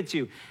do I give it to.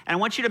 And I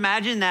want you to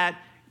imagine that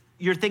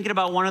you're thinking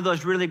about one of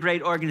those really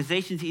great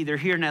organizations, either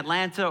here in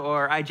Atlanta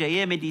or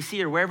IJM in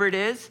DC or wherever it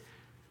is,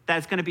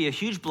 that's going to be a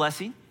huge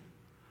blessing.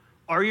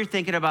 Or you're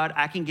thinking about,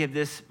 I can give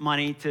this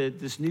money to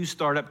this new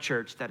startup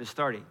church that is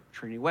starting,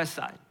 Trinity West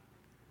Side.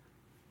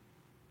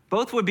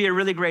 Both would be a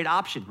really great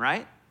option,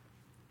 right?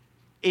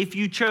 If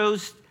you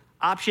chose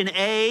option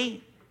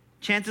A,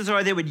 chances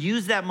are they would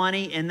use that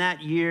money in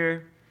that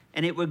year,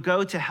 and it would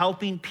go to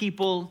helping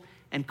people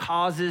and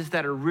causes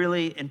that are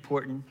really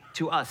important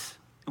to us.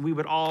 And we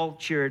would all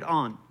cheer it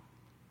on.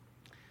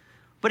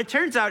 But it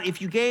turns out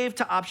if you gave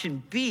to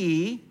option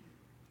B,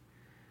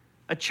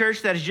 a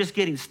church that is just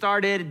getting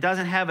started,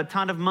 doesn't have a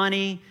ton of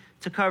money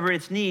to cover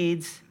its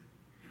needs,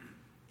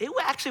 it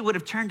actually would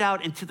have turned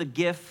out into the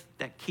gift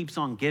that keeps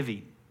on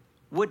giving,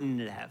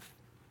 wouldn't it have?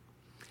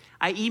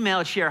 I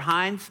emailed Cher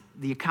Hines,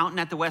 the accountant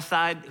at the West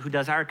Side, who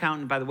does our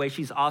accounting. By the way,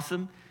 she's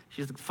awesome.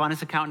 She's the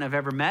funnest accountant I've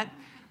ever met.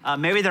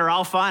 Maybe they're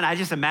all fun. I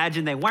just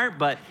imagine they weren't,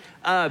 but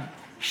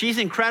she's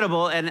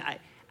incredible. And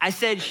I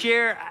said,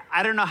 Cher,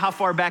 I don't know how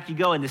far back you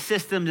go in the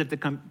systems, if the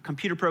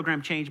computer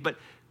program changed, but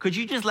could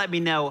you just let me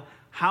know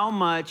how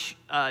much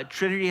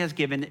Trinity has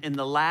given in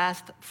the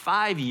last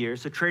 5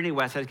 years, so Trinity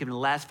West has given in the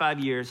last 5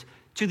 years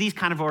to these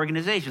kind of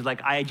organizations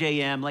like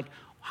IJM, like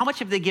how much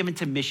have they given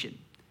to mission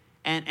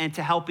and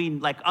to helping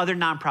like other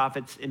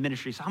nonprofits and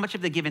ministries? So how much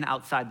have they given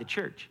outside the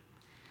church?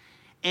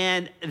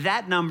 And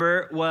that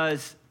number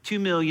was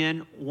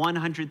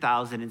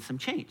 $2,100,000 and some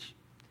change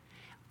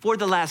for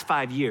the last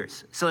 5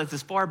 years. So that's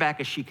as far back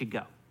as she could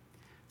go.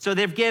 So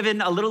they've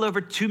given a little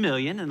over $2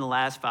 million in the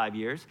last 5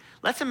 years.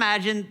 Let's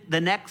imagine for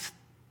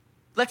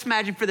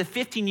the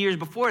 15 years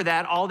before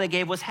that, all they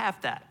gave was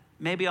half that.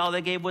 Maybe all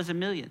they gave was $1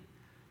 million.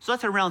 So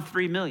that's around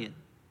 $3 million.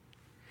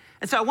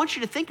 And so I want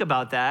you to think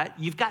about that.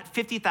 You've got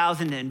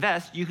 $50,000 to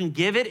invest. You can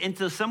give it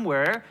into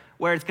somewhere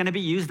where it's going to be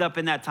used up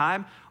in that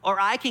time, or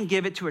I can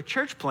give it to a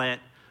church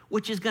plant,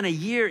 which is going to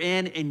year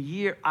in and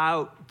year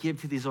out give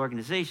to these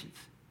organizations.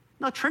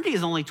 No, Trinity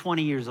is only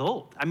 20 years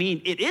old. I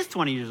mean, it is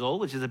 20 years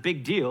old, which is a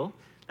big deal.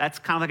 That's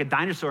kind of like a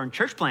dinosaur in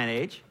church plant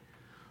age.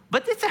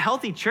 But it's a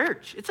healthy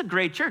church. It's a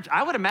great church.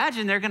 I would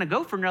imagine they're going to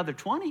go for another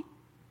 20.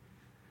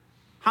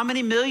 How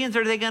many millions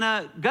are they going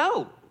to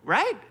go,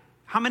 right?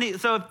 How many?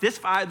 So if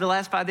the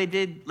last 5 they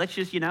did, let's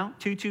just,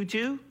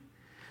 2.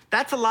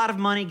 That's a lot of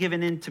money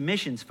given into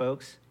missions,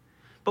 folks.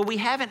 But we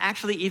haven't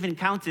actually even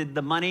counted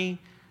the money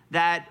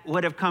that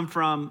would have come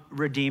from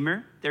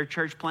Redeemer, their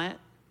church plant,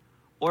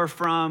 or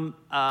from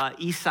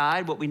East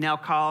Side, what we now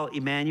call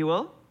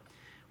Emmanuel.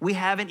 We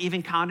haven't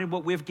even counted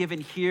what we've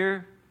given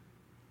here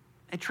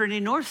at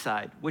Trinity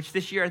Northside, which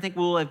this year I think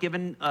we'll have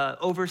given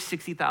over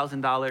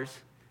 $60,000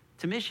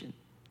 to mission.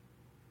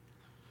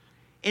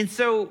 And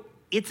so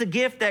it's a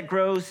gift that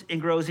grows and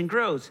grows and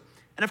grows.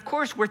 And of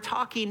course, we're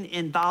talking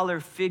in dollar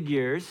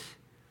figures,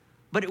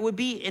 but it would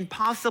be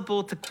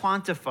impossible to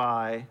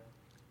quantify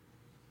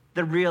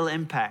the real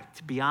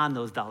impact beyond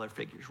those dollar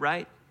figures,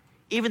 right?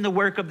 Even the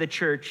work of the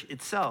church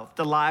itself,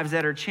 the lives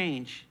that are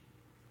changed,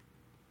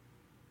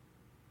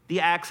 the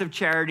acts of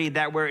charity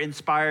that were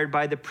inspired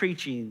by the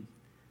preaching,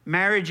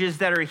 marriages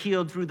that are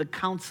healed through the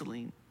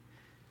counseling,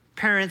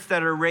 parents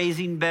that are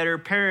raising better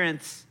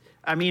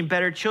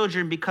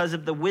children because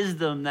of the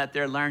wisdom that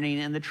they're learning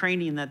and the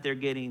training that they're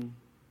getting.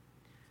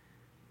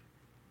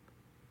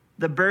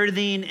 The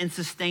birthing and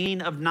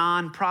sustaining of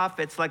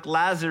nonprofits like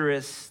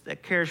Lazarus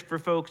that cares for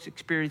folks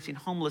experiencing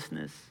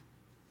homelessness.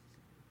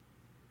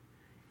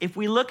 If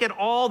we look at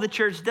all the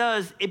church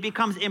does, it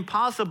becomes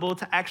impossible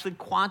to actually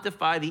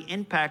quantify the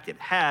impact it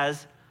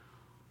has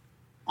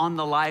on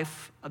the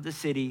life of the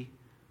city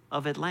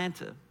of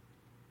Atlanta.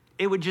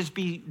 It would just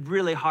be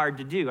really hard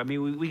to do. I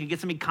mean, we could get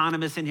some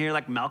economists in here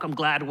like Malcolm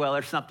Gladwell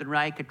or something,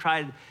 right? Could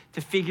try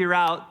to figure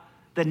out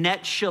the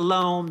net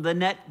shalom, the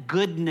net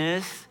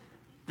goodness,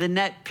 the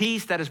net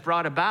peace that is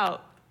brought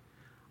about.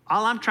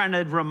 All I'm trying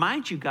to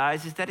remind you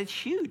guys is that it's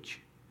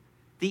huge.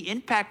 The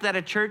impact that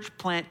a church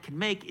plant can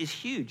make is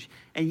huge.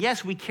 And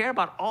yes, we care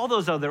about all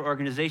those other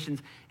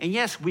organizations. And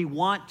yes, we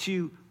want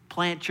to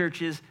plant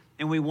churches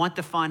and we want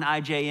to fund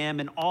IJM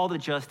and all the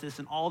justice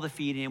and all the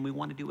feeding, and we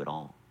want to do it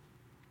all.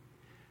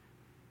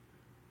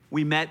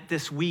 We met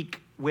this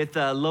week with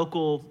a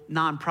local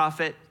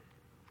nonprofit.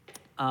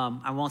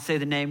 I won't say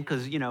the name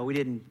because, we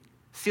didn't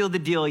seal the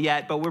deal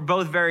yet, but we're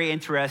both very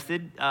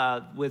interested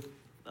with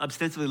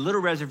ostensibly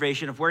Little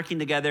Reservation, of working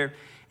together.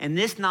 And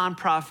this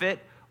nonprofit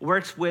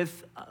works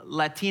with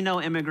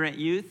Latino immigrant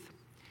youth,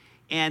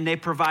 and they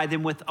provide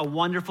them with a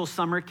wonderful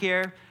summer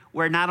care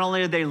where not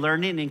only are they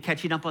learning and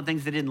catching up on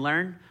things they didn't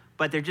learn,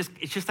 but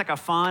it's just like a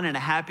fun and a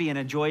happy and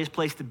a joyous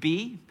place to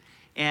be.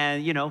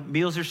 And,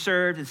 meals are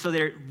served, and so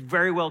they're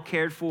very well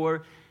cared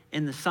for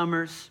in the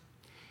summers.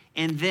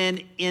 And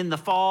then in the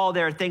fall,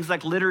 there are things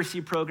like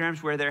literacy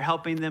programs where they're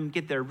helping them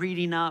get their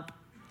reading up.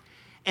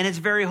 And it's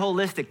very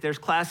holistic. There's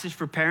classes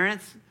for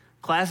parents,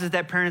 classes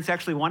that parents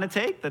actually want to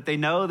take, that they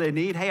know they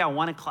need. Hey, I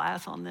want a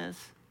class on this.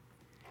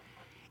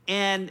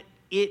 And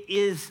it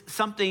is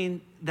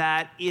something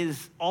that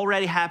is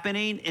already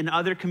happening in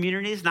other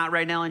communities, not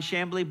right now in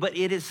Chamblee, but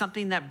it is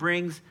something that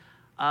brings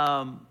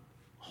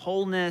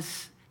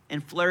wholeness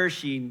and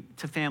flourishing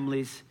to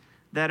families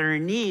that are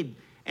in need.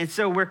 And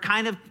so we're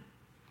kind of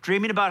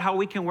dreaming about how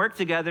we can work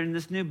together in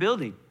this new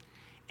building.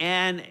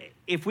 And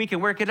if we can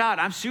work it out,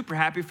 I'm super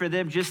happy for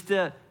them just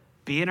to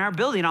be in our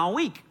building all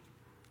week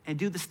and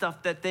do the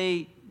stuff that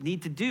they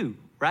need to do,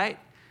 right?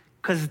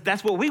 Because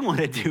that's what we want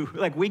to do.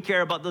 Like, we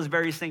care about those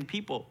very same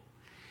people.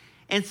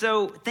 And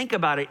so think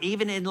about it.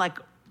 Even in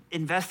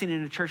investing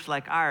in a church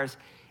like ours,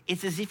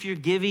 it's as if you're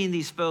giving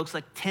these folks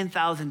like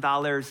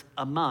 $10,000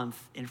 a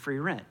month in free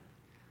rent.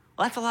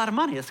 Well, that's a lot of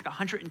money. That's like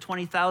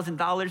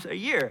 $120,000 a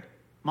year.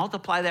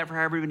 Multiply that for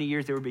however many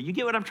years there would be. You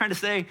get what I'm trying to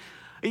say?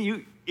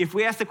 If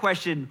we ask the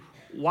question,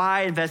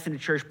 why invest in a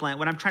church plant?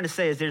 What I'm trying to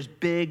say is there's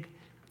big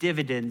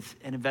dividends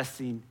in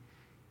investing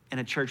in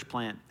a church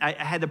plant. I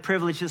had the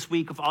privilege this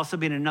week of also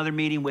being in another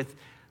meeting with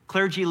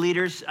clergy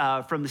leaders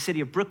from the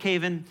city of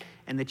Brookhaven,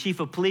 and the chief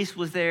of police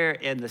was there,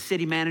 and the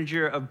city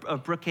manager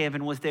of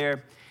Brookhaven was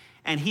there.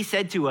 And he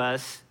said to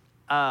us,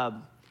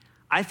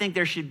 I think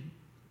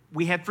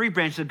we have 3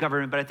 branches of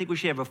government, but I think we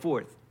should have a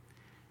 4th.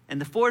 And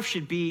the 4th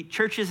should be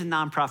churches and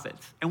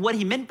nonprofits. And what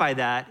he meant by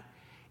that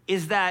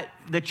is that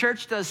the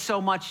church does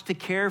so much to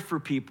care for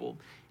people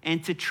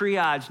and to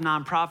triage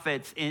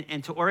nonprofits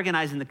and to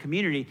organize in the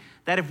community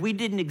that if we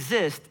didn't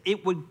exist,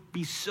 it would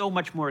be so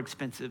much more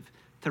expensive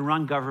to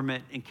run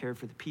government and care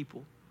for the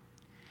people.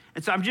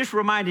 And so I'm just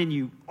reminding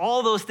you,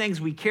 all those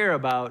things we care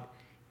about,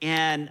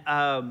 and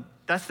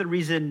that's the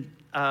reason,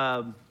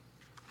 a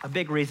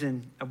big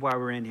reason of why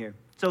we're in here.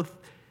 So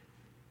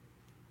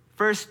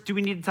first, do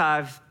we need to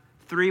tithe?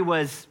 3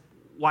 was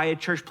why a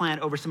church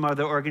plant over some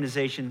other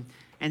organization.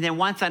 And then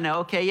once I know,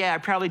 okay, yeah, I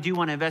probably do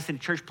want to invest in a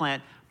church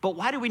plant, but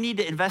why do we need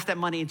to invest that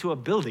money into a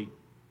building?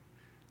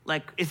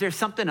 Like, is there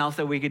something else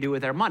that we could do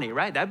with our money,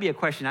 right? That'd be a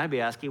question I'd be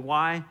asking.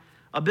 Why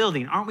a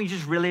building? Aren't we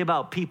just really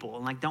about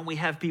people? And don't we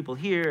have people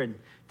here and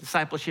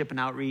discipleship and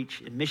outreach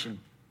and mission?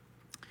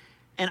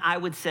 And I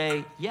would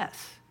say, yes,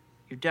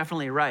 you're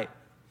definitely right.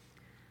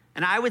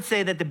 And I would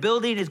say that the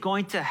building is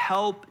going to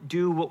help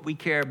do what we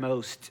care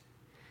most.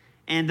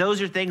 And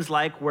those are things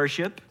like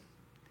worship,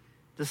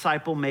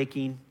 disciple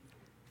making,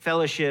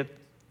 fellowship,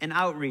 and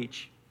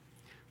outreach.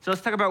 So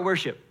let's talk about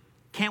worship.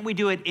 Can't we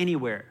do it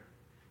anywhere?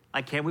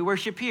 Like, can we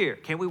worship here?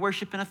 Can we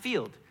worship in a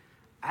field?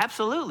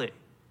 Absolutely.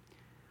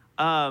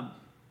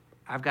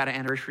 I've got an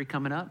anniversary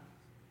coming up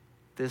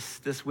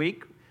this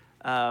week.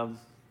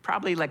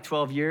 Probably like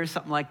 12 years,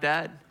 something like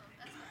that.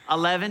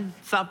 11,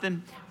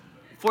 something.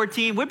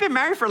 14. We've been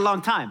married for a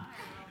long time.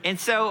 And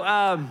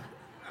so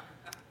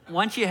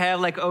once you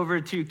have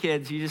over 2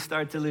 kids, you just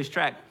start to lose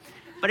track.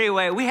 But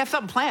anyway, we have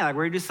something planned.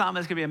 We're going to do something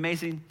that's going to be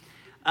amazing.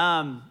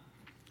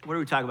 What are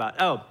we talking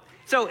about? Oh,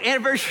 so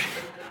anniversary.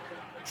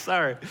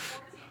 Sorry.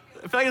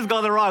 I feel like it's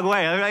going the wrong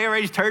way. I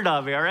already turned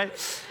on me, all right?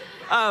 It's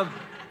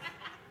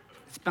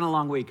been a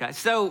long week, guys.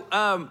 So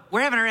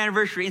we're having our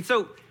anniversary. And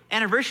so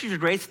anniversaries are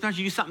great. Sometimes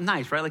you do something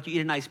nice, right? Like you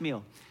eat a nice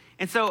meal.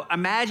 And so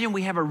imagine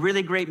we have a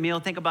really great meal.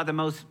 Think about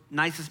the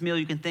nicest meal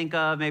you can think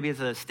of. Maybe it's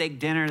a steak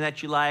dinner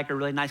that you like, or a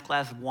really nice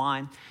glass of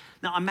wine.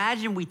 Now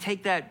imagine we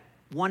take that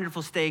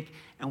wonderful steak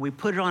and we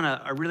put it on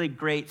a really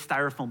great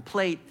styrofoam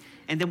plate,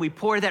 and then we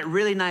pour that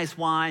really nice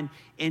wine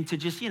into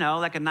just,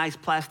 like a nice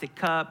plastic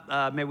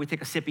cup. Maybe we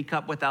take a sippy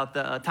cup without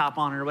the top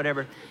on it or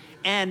whatever.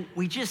 And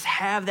we just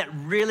have that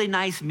really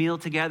nice meal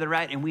together,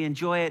 right? And we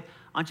enjoy it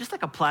on just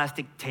like a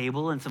plastic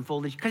table and some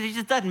foliage, because it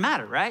just doesn't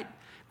matter, right?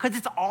 Because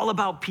it's all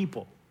about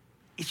people.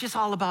 It's just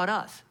all about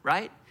us,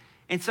 right?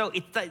 And so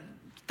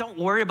don't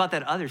worry about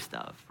that other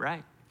stuff,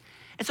 right?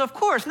 And so, of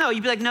course, no,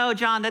 you'd be like, no,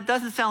 John, that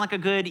doesn't sound like a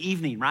good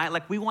evening, right?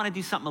 Like, we want to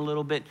do something a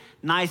little bit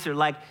nicer.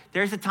 Like,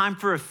 there's a time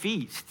for a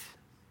feast.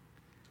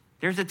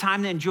 There's a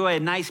time to enjoy a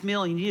nice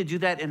meal. You need to do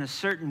that in a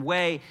certain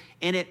way.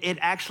 And it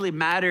actually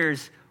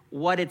matters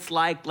what it's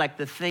like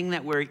the thing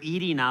that we're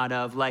eating out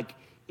of,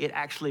 it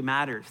actually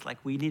matters. Like,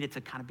 we need it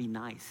to kind of be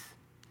nice.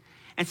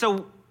 And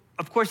so,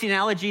 of course, the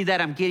analogy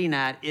that I'm getting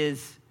at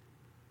is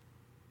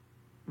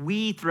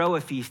we throw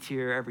a feast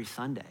here every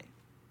Sunday.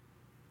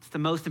 It's the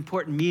most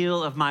important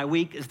meal of my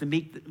week, is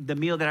the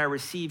meal that I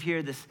receive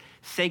here, this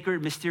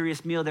sacred,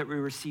 mysterious meal that we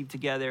receive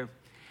together.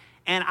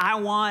 And I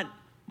want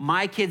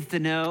my kids to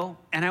know,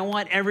 and I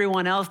want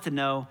everyone else to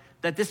know,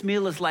 that this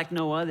meal is like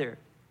no other.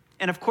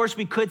 And of course,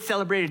 we could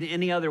celebrate it in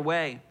any other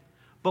way,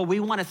 but we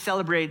want to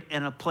celebrate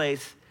in a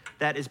place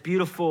that is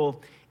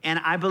beautiful. And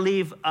I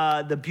believe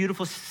the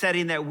beautiful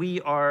setting that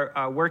we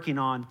are working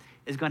on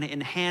is going to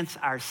enhance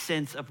our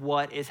sense of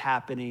what is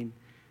happening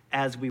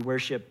as we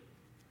worship.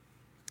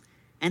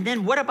 And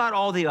then what about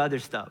all the other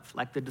stuff,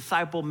 like the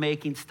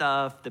disciple-making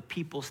stuff, the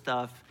people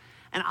stuff?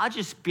 And I'll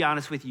just be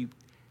honest with you,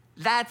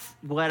 that's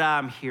what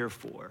I'm here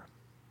for.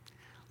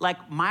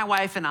 Like my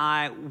wife and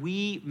I,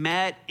 we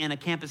met in a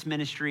campus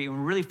ministry and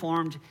we really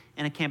formed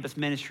in a campus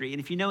ministry. And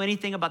if you know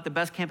anything about the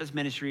best campus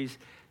ministries,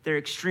 they're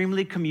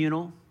extremely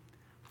communal.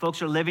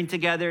 Folks are living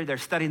together. They're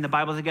studying the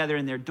Bible together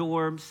in their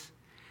dorms.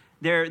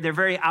 They're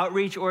very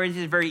outreach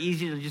oriented, very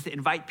easy to just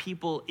invite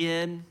people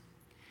in.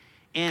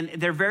 And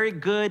they're very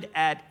good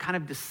at kind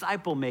of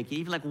disciple making,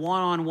 even like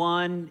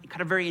one-on-one,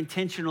 kind of very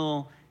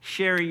intentional,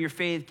 sharing your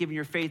faith, giving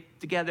your faith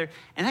together.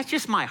 And that's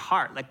just my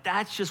heart. Like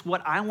that's just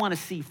what I want to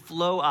see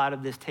flow out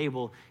of this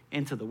table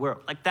into the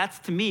world. Like that's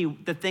to me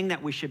the thing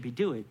that we should be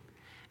doing.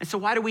 And so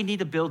why do we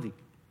need a building?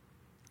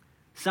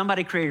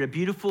 Somebody created a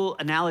beautiful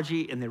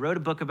analogy and they wrote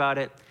a book about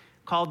it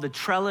called The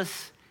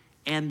Trellis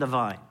and the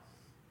Vine.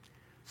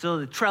 So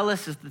the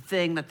trellis is the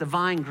thing that the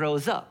vine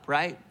grows up,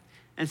 right?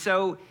 And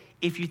so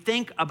if you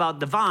think about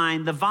the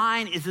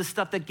vine is the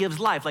stuff that gives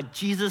life. Like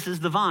Jesus is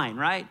the vine,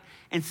 right?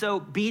 And so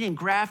being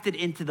engrafted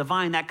into the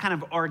vine, that kind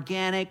of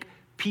organic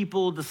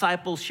people,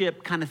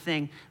 discipleship kind of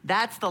thing,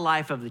 that's the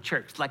life of the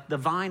church. Like the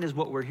vine is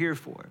what we're here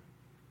for.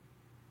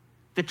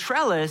 The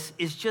trellis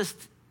is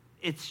just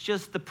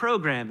the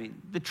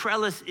programming. The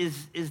trellis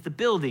is the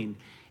building.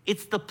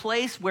 It's the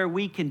place where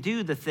we can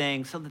do the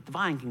thing so that the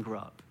vine can grow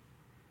up.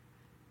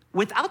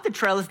 Without the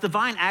trellis, the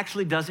vine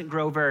actually doesn't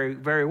grow very,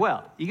 very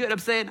well. You get what I'm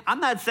saying? I'm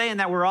not saying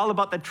that we're all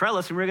about the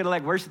trellis and we're going to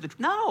like worship the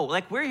no,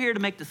 like we're here to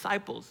make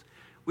disciples.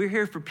 We're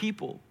here for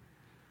people.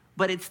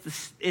 But it's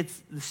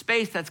the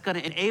space that's going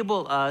to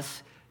enable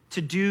us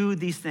to do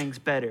these things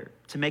better,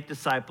 to make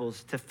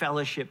disciples, to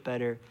fellowship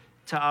better,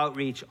 to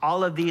outreach,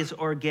 all of these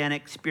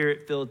organic,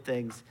 spirit-filled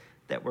things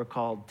that we're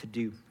called to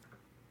do.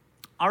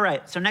 All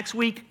right, so next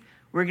week,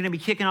 we're going to be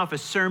kicking off a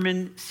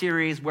sermon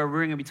series where we're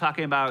going to be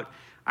talking about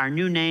our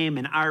new name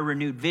and our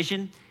renewed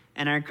vision.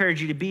 And I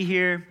encourage you to be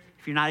here.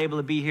 If you're not able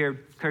to be here,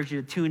 I encourage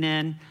you to tune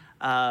in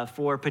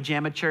for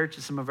Pajama Church,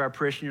 as some of our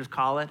parishioners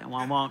call it. And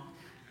I won't,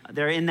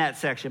 they're in that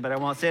section, but I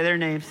won't say their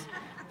names.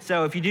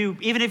 So if you do,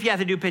 even if you have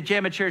to do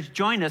Pajama Church,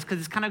 join us because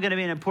it's kind of going to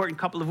be an important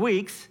couple of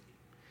weeks.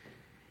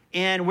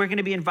 And we're going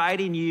to be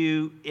inviting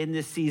you in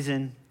this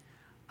season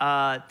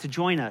to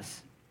join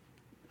us.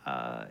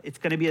 It's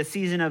going to be a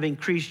season of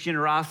increased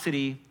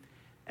generosity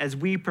as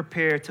we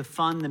prepare to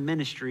fund the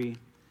ministry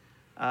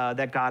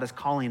that God is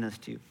calling us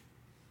to.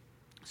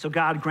 So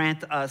God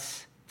grant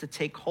us to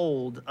take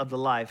hold of the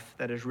life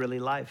that is really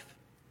life.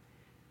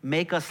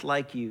 Make us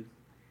like you,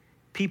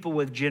 people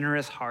with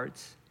generous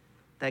hearts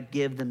that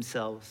give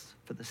themselves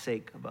for the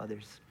sake of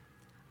others.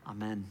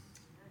 Amen.